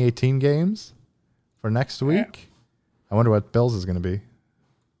 2018 games for next week. I wonder what Bill's is going to be.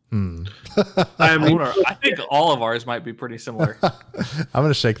 I think all of ours might be pretty similar. I'm going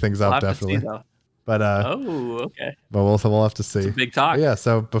to shake things up definitely. See, but okay. But we'll have to see. It's a big talk. Yeah.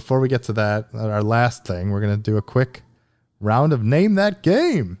 So before we get to that, our last thing, we're going to do a quick round of Name That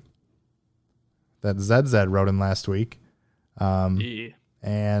Game that ZZ wrote in last week. Yeah.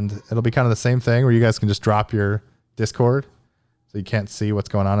 And it'll be kind of the same thing where you guys can just drop your Discord so you can't see what's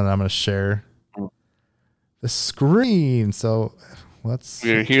going on, and I'm going to share the screen. So let's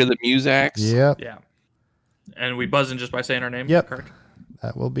hear the Muzaks. Yep. Yeah. And we buzz in just by saying our name. Yep. Correct.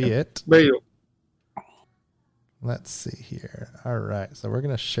 that will be it. Bale. Let's see here. All right. So we're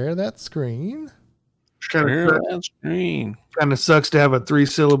going to share that screen. Share that screen. Kind of sucks to have a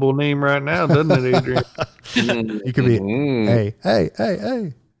 3-syllable name right now, doesn't it, Adrian? You could be, hey.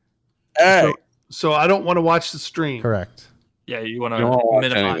 Hey. So I don't want to watch the stream. Correct. Yeah, you want You don't to watch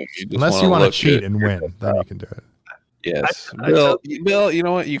minimize. anything. You just Unless you want to look cheat at and your win, then you can do it. Yes. I Bill, you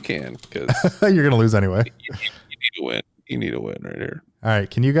know what? You can, because You're going to lose anyway. you need to win. You need to win right here. All right.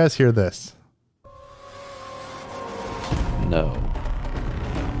 Can you guys hear this? No.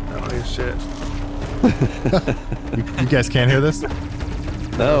 Oh, shit. You guys can't hear this?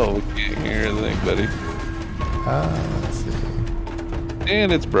 No, we can't hear anything, buddy. Let's see.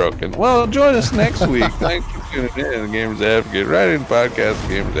 And it's broken. Well, join us next week. Thanks for tuning in to Gamers Advocate. Right in podcast,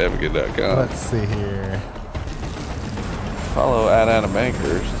 gamersadvocate.com. Let's see here. Follow at Adam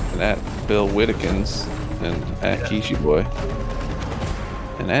Bankers and at Bill Whittikins and at Kishi Boy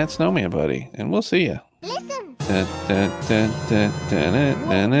and at Snowman Buddy. And we'll see you. Listen.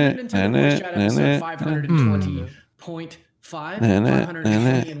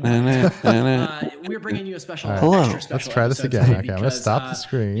 We're bringing you a special. All Hello. right, let's try this again. Okay, I'm going to stop the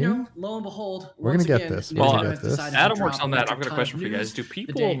screen. You know, lo and behold, We're gonna get this. We're gonna get this. Adam works on that. I've got a question for you guys. Do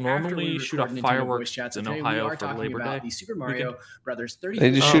people normally shoot off fireworks in Ohio for Labor Day? The Super Mario Brothers 30th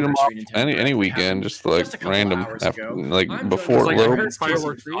They just shoot them off anniversary any weekend, just like just a couple random, hours after, ago. like I'm before joined Like, by I Little. heard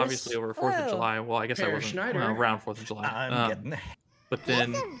fireworks Casey obviously over 4th of July. Well, I guess I Per wasn't Schneider. around 4th of July. I'm getting But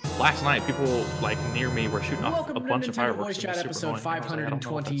then last night, people like near me were shooting off Welcome a to bunch of Nintendo fireworks. Voice and it Chat was super episode annoying. I was like, I don't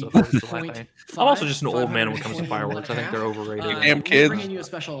know if that's a 520.5. 4th of July thing. I'm also just an old man when it comes to fireworks. I think they're overrated. Damn We're kids. bringing you a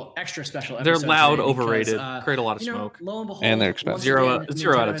special, extra special They're episode loud, today overrated, because, create a lot of you know, smoke. lo and behold, And they're once expensive. again,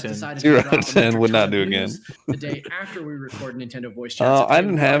 Zero Nintendo out of has 10. decided to 0 out drop of a 10 would not ton do of again. news the day after we record Nintendo Voice Chat. Oh, So I today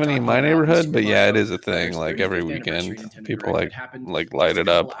didn't we are have any in talking my about the neighborhood, Super but yeah, it Mario is a thing. Brothers Like 35th every anniversary weekend, Nintendo people Direct that happened light just a it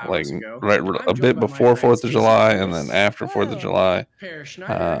up, couple like hours ago. right I'm a joined bit by my before friends 4th of Casey July, Davis, and then after 4th of July. Per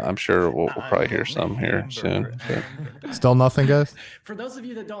Schneider, I'm sure we'll probably hear some here soon. But Still nothing, guys? For those of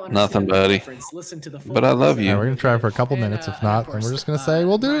you that don't Nothing, understand the buddy. reference, listen to the full But I love episode. you. All right, we're going to try it for a couple And, minutes. If and not, of then course, we're just going to say,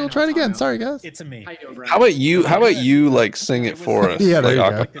 we'll Ryan try it again. Alfano. Sorry, guys. It's a me. How you doing, Brian? How about you like sing it for us? Yeah, there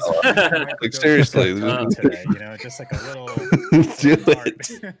like, you acapella? Like seriously, today, you know, just like a little do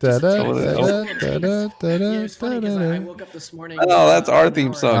it. Yeah, it was funny 'cause I woke up this morning. Oh, that's our an theme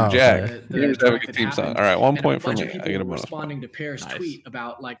hour song, after Jack. the Gamers drive Advocate had theme song. happened, All right, 1 and a point for bunch me. of I people get a were bonus. responding to Pear's Nice. tweet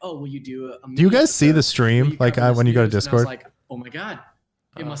about like, oh, will you do a Do you guys see the Will stream you like cover this when you go to news? And I was Discord? like, oh my god,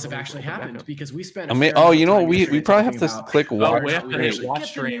 it must have let me actually go back happened up. because we spent. I mean, oh, you know what? We probably have to click watch. we have to hit watch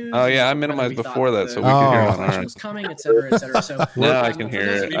stream. Oh, yeah, I minimized before that so we could hear on our end. Was coming, et cetera, et cetera. So Now I um, can for hear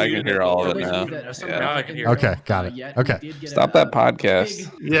those it. of you I can hear all of it for those now. you that are somewhat Yeah. Now I can hear it. Okay, got it. yet, Okay. we did get Stop that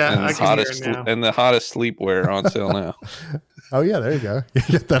podcast. Yeah, And I the can hottest hear it now. and the hottest sleepwear on sale now. Oh, yeah, there you go. You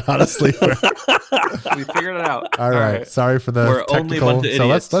get that out of sleeper. We figured it out. All right. Sorry for the We're only a technical. bunch of So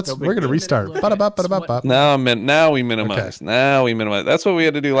idiots. let's No big we're gonna deal. restart. Ba-da-ba-ba-da-ba-ba. Now we minimize. Okay. Now we minimize. That's what we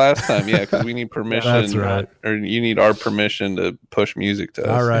had to do last time. Yeah, because we need permission. That's right. Or you need our permission to push music to us.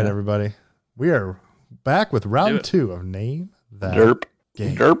 All right, Yeah. everybody. We are back with Do round it. 2 of Name That Derp.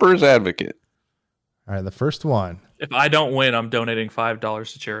 Game. Derper's Advocate. All right, the first one. If I don't win, I'm donating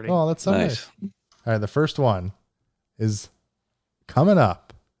 $5 to charity. Oh, that's so nice. All right, the first one is coming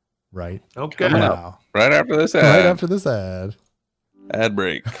up right Okay. Coming up. now. Right after this Right ad. after this ad. Ad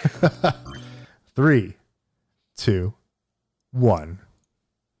break. 3, 2, 1.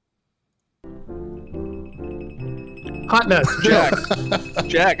 Hot nuts. Jack.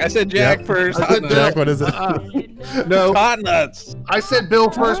 Jack. I said Jack Yep. first. I said Jack, what is it? No, Hot nuts. I said Bill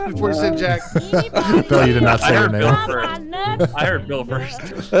first before you said Jack. Bill, you did not I say your heard Bill name. first. I heard Bill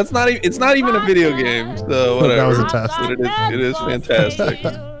first. That's not even. It's not even a video game. So whatever. That was a test. But it is fantastic.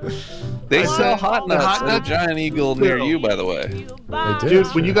 They sell hot The nuts hot at nuts- a Giant Eagle near you, by the way. They did. Dude,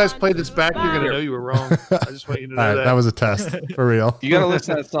 when you guys play this back, you're gonna know you were wrong. I just want you to know All right, that. that was a test for real. You gotta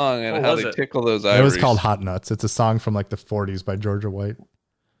listen to that song and What how was they it? tickle those It ivories. was called Hot Nuts. It's a song from like the 40s by Georgia White.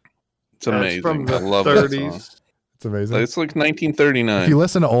 It's amazing. from the I love that 30s. song. It's amazing. It's like If you 1939.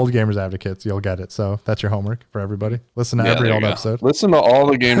 listen to old Gamers Advocates, you'll get it. So that's your homework for everybody. Listen to Yeah, every there old you go. episode. Listen to all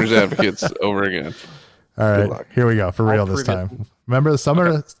the Gamers Advocates over again. All right, luck. here we go for real I'll this prove it. time. Remember, the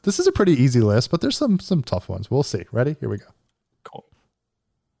summer. This is a pretty easy list, but there's some tough ones. We'll see. Ready? Here we go. Cool.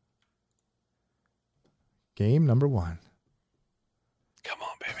 Game number 1. Come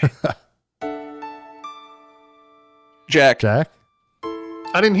on, baby. Jack. Jack,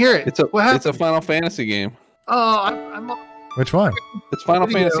 I didn't hear it. It's a What happened? it's a Final Fantasy game. Oh, I'm which one? It's Final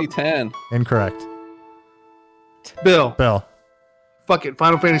Video. Fantasy X. Incorrect. Bill. Bill. Fuck it.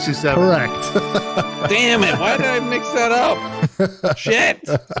 Final Fantasy VII. Correct. Damn it! Why did I mix that up? Shit!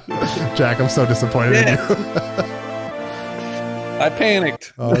 Jack, I'm so disappointed in Shit. you. I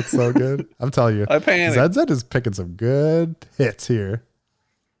panicked. Oh, it's so good. I'm telling you. I panicked. ZZ is picking some good hits here.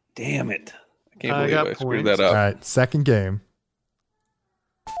 Damn it! I can't I believe got I screwed points. that All up. right, second game.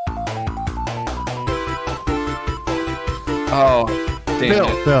 Oh, damn Bill.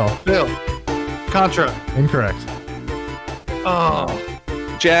 it! Bill, Bill. Contra. incorrect. Oh.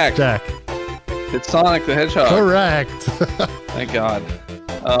 Jack, Jack, it's Sonic the Hedgehog. correct. Thank God.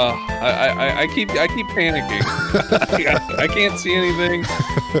 I keep panicking. I can't see anything,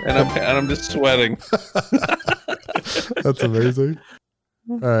 and I'm just sweating. That's amazing.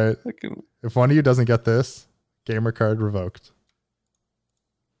 All right. I can- If one of you doesn't get this, gamer card revoked.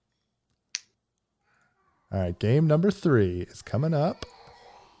 All right, game number 3 is coming up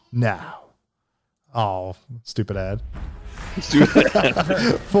now. Oh, stupid ad. Let's do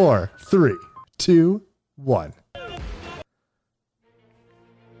that. 4, 3, 2, 1.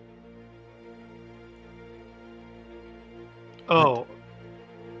 Oh.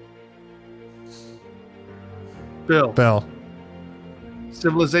 Bill. Bill,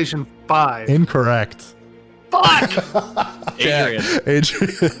 Civilization 5. incorrect. Fuck! Adrian.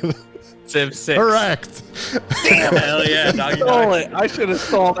 Adrian, Civ 6. correct. Hell yeah, doggy Stole dog. it. I should have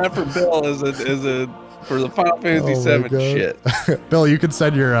stolen that for Bill as a for the Final Fantasy Oh my 7 God. shit. Bill, you can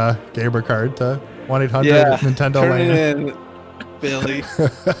send your gamer card to 1-800 Yeah, Nintendo turn Lane. it in, Billy.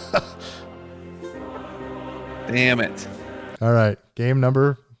 Damn it. All right, game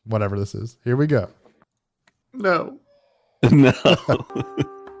number whatever this is. Here we go. No. No.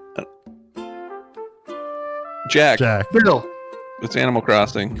 Jack, Jack, Bill. it's Animal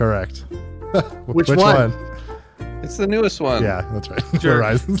Crossing. correct. Which one? It's the newest one. Yeah, that's right. Sure.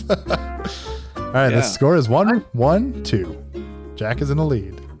 Horizons. All right, the Yeah. score is 1-1-2. Jack is in the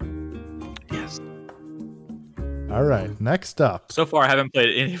lead. Yes. All right, next up. So far, I haven't played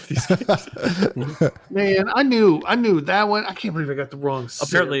any of these games. Man, I knew that one. I can't believe I got the wrong.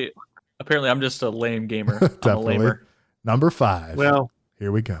 apparently, I'm just a lame gamer. I'm a Definitely. lamer. Number 5. Well,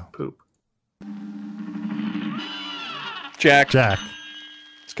 Here we go. poop. Jack, Jack,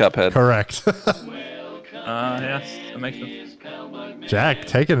 it's Cuphead. correct. Yes, that makes sense. Jack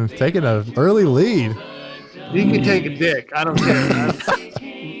taking an early lead. You can take a dick. I don't care.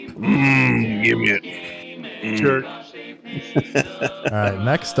 Give me it. Jerk. All right,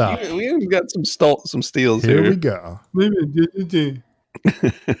 next up. We even got some steals Here we here. go.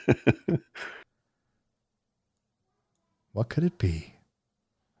 What could it be?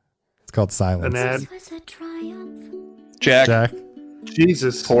 It's called Silence. An ad. Was a triumph. Jack, Jack,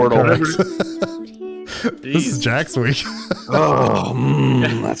 Jesus. Portal. correct. Whatever. This is Jack's week. Oh,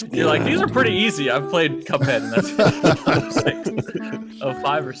 that's You're like, these are pretty easy. I've played Cuphead, and that's 5 or 6. Oh,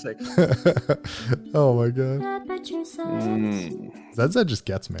 5 or 6. Oh my god. I bet you're so Zed just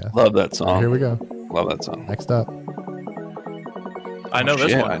gets me. Love that Here song. we go. Love that song. Next up. I know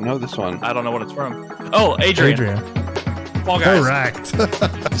this Shit, one. I know this one. I don't know what it's from. Oh, Adrian. Fall Guys.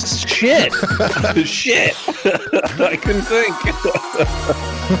 Correct. Shit. Shit. I couldn't think.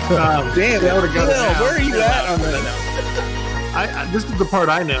 Damn, I would've got it Bill, now. where are you at on this? This is the part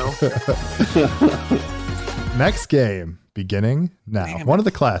I know. Next game, beginning now. Damn One of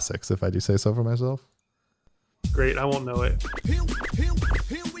the classics, if I do say so for myself. Great. I won't know it.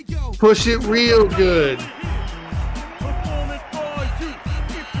 Push it real good.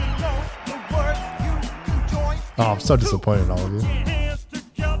 Oh, I'm so disappointed in all of you.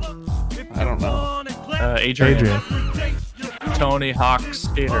 I don't know. Adrian. Adrian, Tony Hawk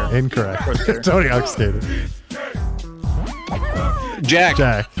Skater. incorrect. course there. Tony Hawk Skater. Jack.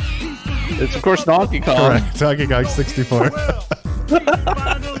 Jack, It's of course Donkey Kong. correct. Donkey Kong 64.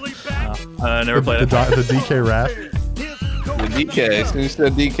 Never played it. The DK rap. The DK. As soon as you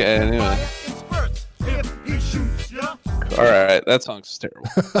said DK, I knew it. All right, that song's terrible.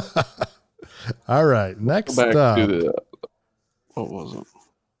 All right, next Go back up. to the. What was it?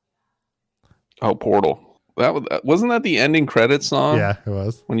 Oh, Portal. Wasn't that the ending credits song? Yeah, it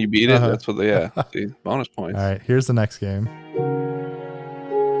was. When you beat it, Uh-huh. that's what they. Yeah. See, bonus points. All right, here's the next game.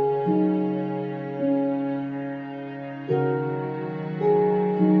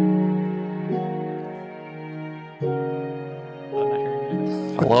 I'm not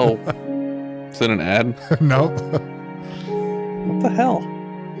hearing it. Hello. Is it an ad? Nope. What the hell?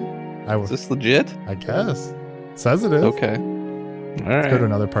 I Is was. this legit? I guess. It says it is. Okay. All Let's go to right.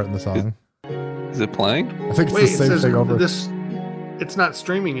 another part in the song. Is it playing? I think it's Wait, the it same says thing over. this. It's not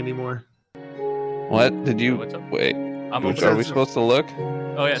streaming anymore. What did you What's up? wait? I'm Which, over. are we supposed to look?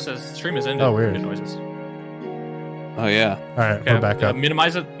 Oh yeah, it says stream is ended. Oh, weird. Good noises. Oh yeah. All right, Okay, we're back up.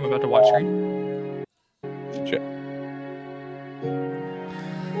 minimize it. I'm about to watch screen. Check.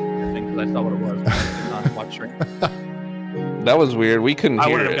 I saw what it was. I did not watch stream. That was weird. We couldn't I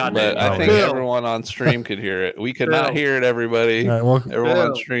hear wouldn't it, have but gotten it. I think Bill. everyone on stream could hear it. We could Bill. not hear it, everybody. All right, well, Everyone on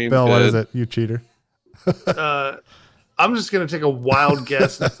Bill. stream Bill, could. what is it? You cheater. I'm just gonna take a wild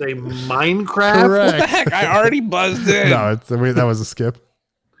guess and say Minecraft. What the Correct. heck? I already buzzed in. No, that was a skip.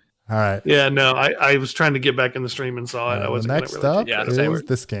 All right. Yeah, no, I was trying to get back in the stream and saw it. I The wasn't next gonna really up take Yeah, it. is same word.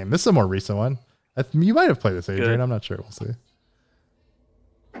 this game. This is a more recent one. You might have played this, Adrian. Good. I'm not sure. We'll see.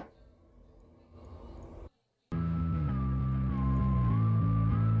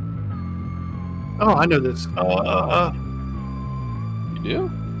 Oh, I know this. You do?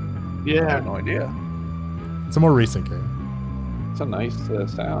 I Yeah. have no idea. It's a more recent game. It's a nice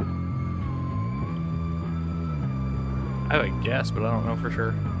sound. I have a guess, but I don't know for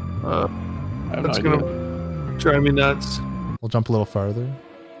sure. I have That's no idea. gonna drive me nuts. We'll jump a little farther.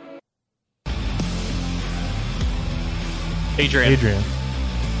 Adrian.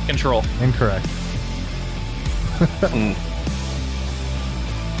 Control. Incorrect.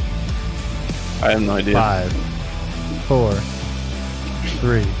 I have no idea. 5, 4,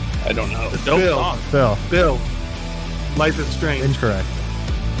 3. I don't know. The dope Bill. song. Bill. Bill, Life is Strange. Incorrect.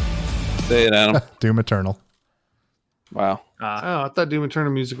 Say it, Adam. Doom Eternal. Wow. Oh, I thought Doom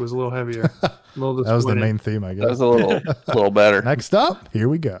Eternal music was a little heavier. A little That was the disappointed. main theme, I That guess. was a little better. Next up, here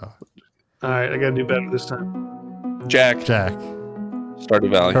we go. All right, I gotta do better this time. Jack. Jack.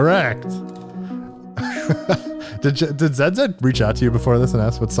 Stardew Valley. Correct. did ZZ reach out to you before this and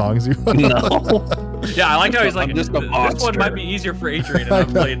ask what songs you want? No. Yeah, I like how he's like, I'm just a this monster. one might be easier for Adrian, and I've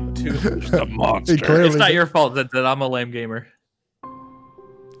played two. Just a monster. He clearly It's not did. your fault that I'm a lame gamer.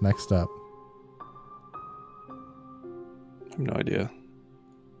 Next up. I have no idea.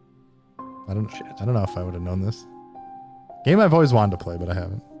 I don't know if I would have known this. Game I've always wanted to play, but I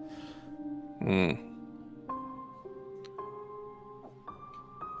haven't.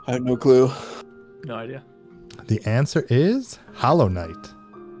 I have no clue. No idea. The answer is Hollow Knight.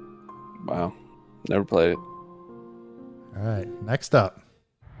 Wow. Never played it. All right, next up.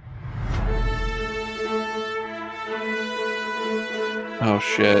 Oh,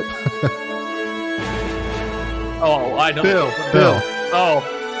 shit. Oh, I know. Bill. Oh,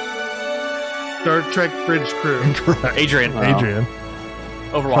 Star Trek Bridge Crew. Incorrect. Adrian. Wow. Adrian.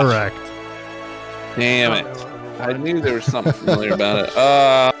 Overwatch. Correct. Damn it. I knew there was something familiar about it.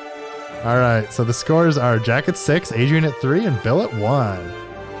 All right, so the scores are Jack at 6, Adrian at 3, and Bill at 1.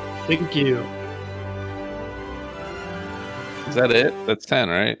 Thank you. Is that it? That's 10,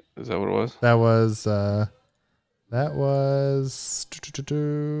 right? Is that what it was? That was Yeah,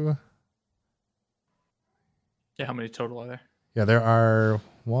 how many total are there? yeah, there are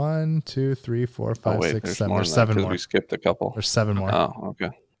 1, 2, 3, 4, 5, Oh, wait. 6, There's 7. more There's than 7 that more. we skipped a couple. There's 7 more. Oh, okay.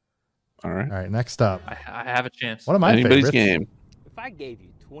 All right. All right, next up. I have a chance. One of my Anybody's favorites. game. If I gave you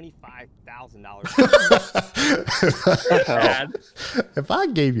 $25,000, Bad. If I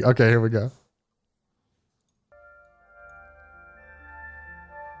gave you, okay, here we go.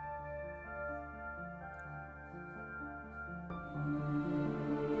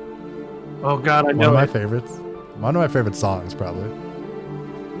 Oh God, I One know of my it. favorites. One of my favorite songs, probably.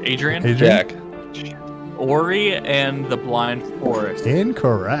 Adrian, Adrian? Jack. Ori, and the Blind Forest.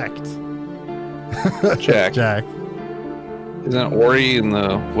 Incorrect. Jack. Jack. Isn't Ori in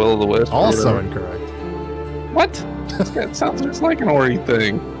the Will of the Wisp? or Also whatever? incorrect. What? That sounds just like an Ori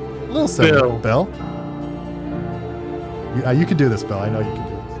thing. A little similar. Bill. You can do this, Bill. I know you can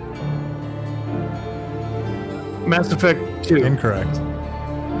do Mass Effect 2. this. Incorrect.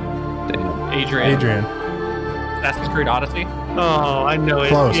 Damn. Adrian. Adrian. Assassin's Creed Odyssey. Oh, I know it.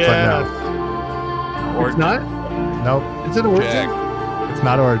 Close, but yeah. no. It's not? Nope. Is it Origin? Jack. It's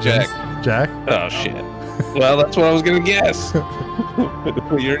not Origins. Jack? Oh, shit. Well, that's what I was going to guess. You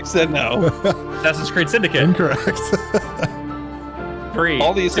already said no. Assassin's Creed Syndicate. Incorrect. 3.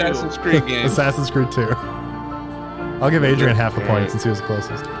 All the 2. Assassin's Creed games. Assassin's Creed 2. I'll give Adrian half a point since he was the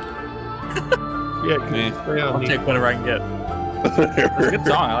closest. Yeah, 'cause Me. it's very I'll neat. take whatever I can get. It's a good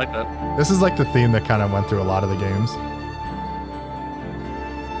song. I like that. This is like the theme that kind of went through a lot of the games.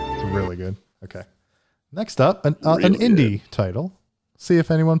 It's really good. Okay. Next up, an Really indie title. See if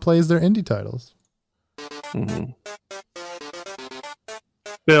anyone plays their indie titles. Mhm.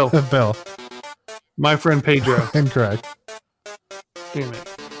 Bill, Bill. my friend Pedro. Incorrect. Damn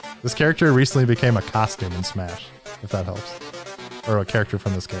it. This character recently became a costume in Smash, if that helps. Or a character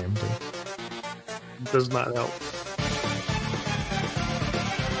from this game, too. Does not help.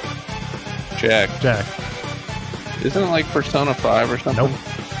 Jack. Jack. Isn't it like Persona 5 or something? Nope.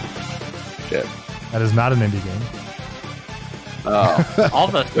 Shit. That is not an indie game. Oh. All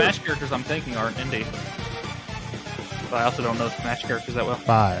the Smash characters I'm thinking aren't indie. But I also don't know Smash characters that well.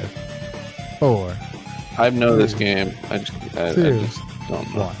 5, 4, I know this game. I just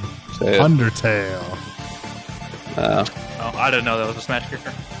don't know. 1. Say it. Undertale. Oh, I didn't know that was a Smash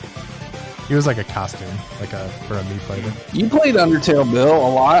character. He was like a costume, for a Mii fighter. You played Undertale, Bill, a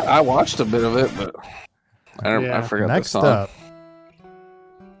lot. I watched a bit of it, but I forgot Next the song. up,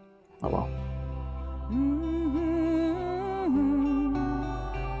 Oh, well.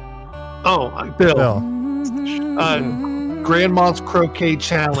 Oh, Bill. Bill. Grandma's Croquet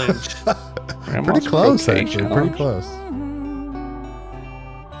Challenge. Pretty close, Croquet actually. Challenge. Pretty close.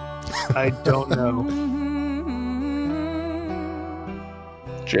 I don't know.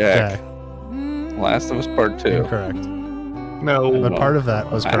 Jack. Last of Us Part 2. Incorrect. No. But part of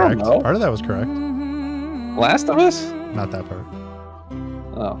that was I don't correct. know. Part of that was correct. Last of Us? Not that part.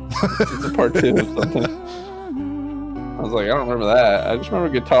 Oh. It's a Part 2 or something. I was like, I don't remember that. I just remember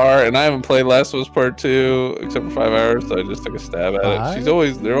guitar, and I haven't played Last of Us Part 2 except for 5 hours, so I just took a stab at it.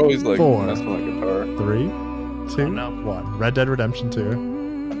 They're always like 4, messing with my guitar. 3, 2, no. 1. Red Dead Redemption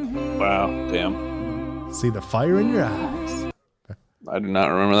 2. Wow, damn. See the fire in your eyes. I do not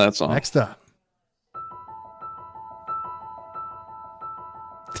remember that song. Next up.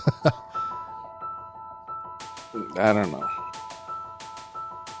 I don't know.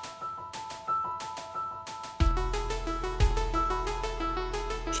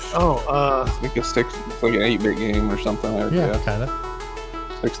 Oh, It's like an 8-bit game or something. Yeah, kind of.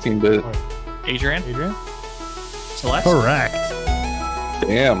 16-bit. Adrian? Adrian? Celeste? Correct.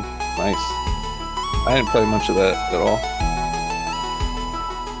 Damn, nice. I didn't play much of that at all.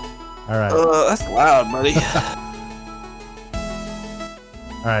 All right. That's loud, buddy.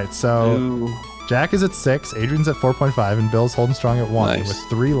 All right. So Ooh. Jack is at 6, Adrian's at 4.5, and Bill's holding strong at 1 Nice. with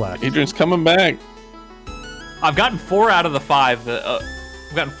 3 left. Adrian's coming back. I've gotten 4 out of the 5.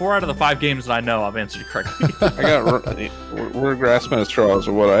 I've gotten 4 out of the 5 games that I know I've answered correctly. We're grasping at straws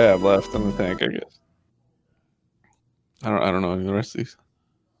of what I have left in the tank, I guess. I don't know any of the rest of these.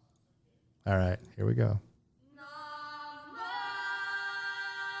 All right. Here we go.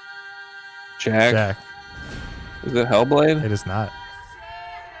 Jack. Is it Hellblade? It is not.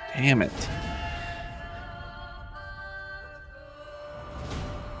 Damn it.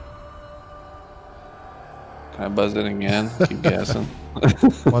 Can I buzz it again? Keep guessing.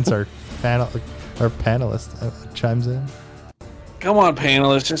 Once our panelist chimes in. Come on,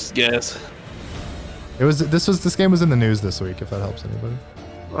 panelists, just guess. This game was in the news this week, if that helps anybody.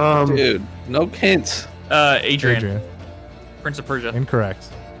 Dude, no hints. Adrian. Prince of Persia. Incorrect.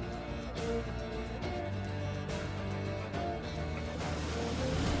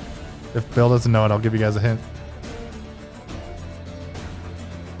 If Bill doesn't know it, I'll give you guys a hint.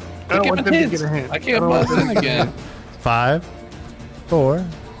 I don't Give want a them to hint. get a hint. I can't buzz in again. 5, 4,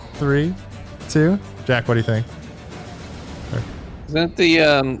 3, 2. Jack, what do you think? Isn't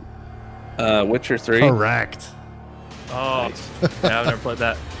it the Witcher 3? Correct. Oh, yeah, I've never played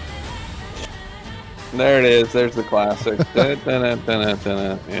that. There it is. There's the classic.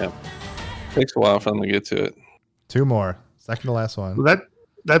 Yeah. Takes a while for them to get to it. 2 more. Second to last one. Well,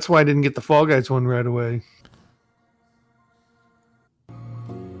 that's why I didn't get the Fall Guys one right away.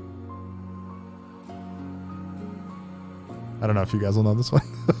 I don't know if you guys will know this one.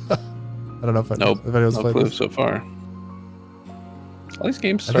 I don't know if Nope. if anyone's No played clue this. so far. All these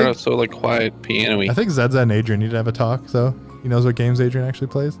games start out so like quiet, piano-y. I think Zedza and Adrian need to have a talk, so he knows what games Adrian actually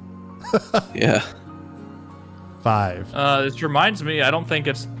plays. Yeah. 5. This reminds me, I don't think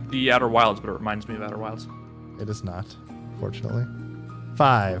it's the Outer Wilds, but it reminds me of Outer Wilds. It is not, fortunately.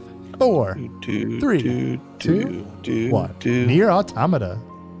 5, 4, 3, 2, 1. Near Automata.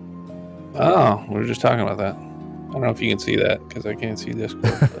 Oh, we were just talking about that. I don't know if you can see that because I can't see Discord.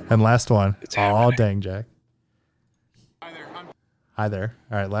 but- And last one. It's Oh, happening. dang, Jack. Hi there.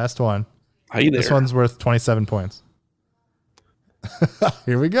 All right, last one. Hi there. This one's worth 27 points.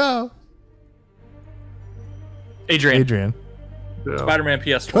 Here we go. Adrian. So, Spider-Man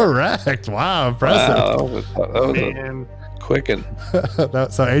PS4. Correct. Wow, impressive. Wow, that was a man, quicken.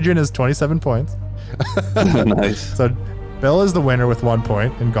 So Adrian is 27 points. Nice. So Bill is the winner with 1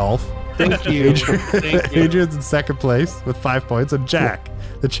 point in golf. thank you. Thank you. Adrian's in second place with 5 points, and Jack,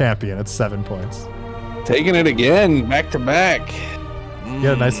 the champion, at 7 points. Taking it again, back to back. You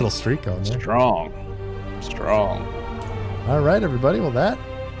got a nice little streak going there. Strong. All right, everybody. Well, that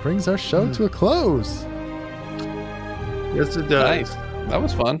brings our show to a close. Yes, it does. Nice. That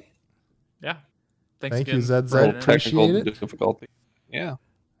was fun. Yeah. Thanks Thank again. you, Zed for Zed. it. Appreciate Technical it. difficulty. Yeah.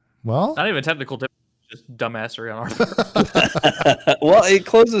 Well, Not even technical tip, just dumbassery on our part. Well, it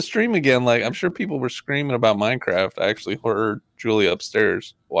closed the stream again. Like, I'm sure people were screaming about Minecraft. I actually heard Julie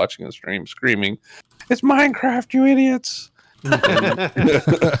upstairs watching the stream screaming, "It's Minecraft, you idiots!"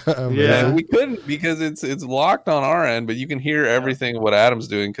 Yeah. we couldn't because it's locked on our end, but you can hear everything what Adam's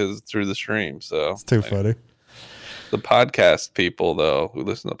doing because through the stream. So It's too funny. the podcast people though who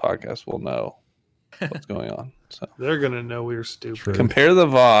listen to the podcast will know what's going on. So They're gonna know we were stupid. True. compare the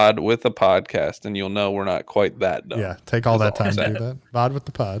VOD with the podcast, and you'll know we're not quite that dumb. Yeah, take all that That's time all to I'm do that. VOD with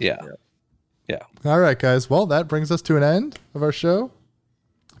the pod. Yeah. All right, guys. Well, that brings us to an end of our show.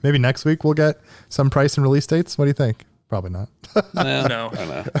 Maybe next week we'll get some price and release dates. What do you think? Probably not. No. I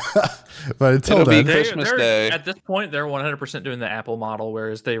know. But until It'll be then, Christmas Day. At this point, they're 100% doing the Apple model,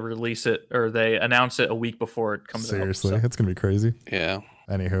 whereas they release it or they announce it a week before it comes seriously, out. So. it's going to be crazy. Yeah.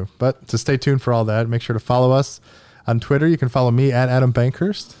 Anywho, but to stay tuned for all that, make sure to follow us on Twitter. You can follow me at Adam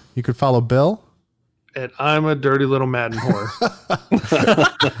Bankhurst. You could follow Bill. And I'm a dirty little Madden whore.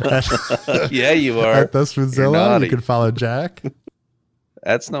 Yeah, you are. At Thus with You're Zilla. naughty. You can follow Jack.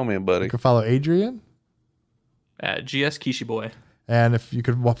 That's Snowman Buddy. You can follow Adrian. At GS Kishi Boy. And if you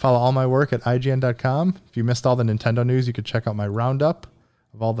could follow all my work at IGN.com. If you missed all the Nintendo news, you could check out my roundup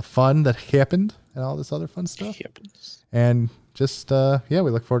of all the fun that happened and all this other fun stuff. And just, we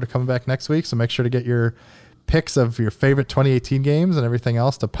look forward to coming back next week. So make sure to get your picks of your favorite 2018 games and everything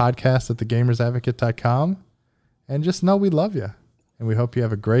else to podcast@thegamersadvocate.com. And just know we love you. And we hope you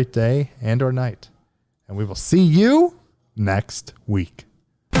have a great day and or night. And we will see you next week.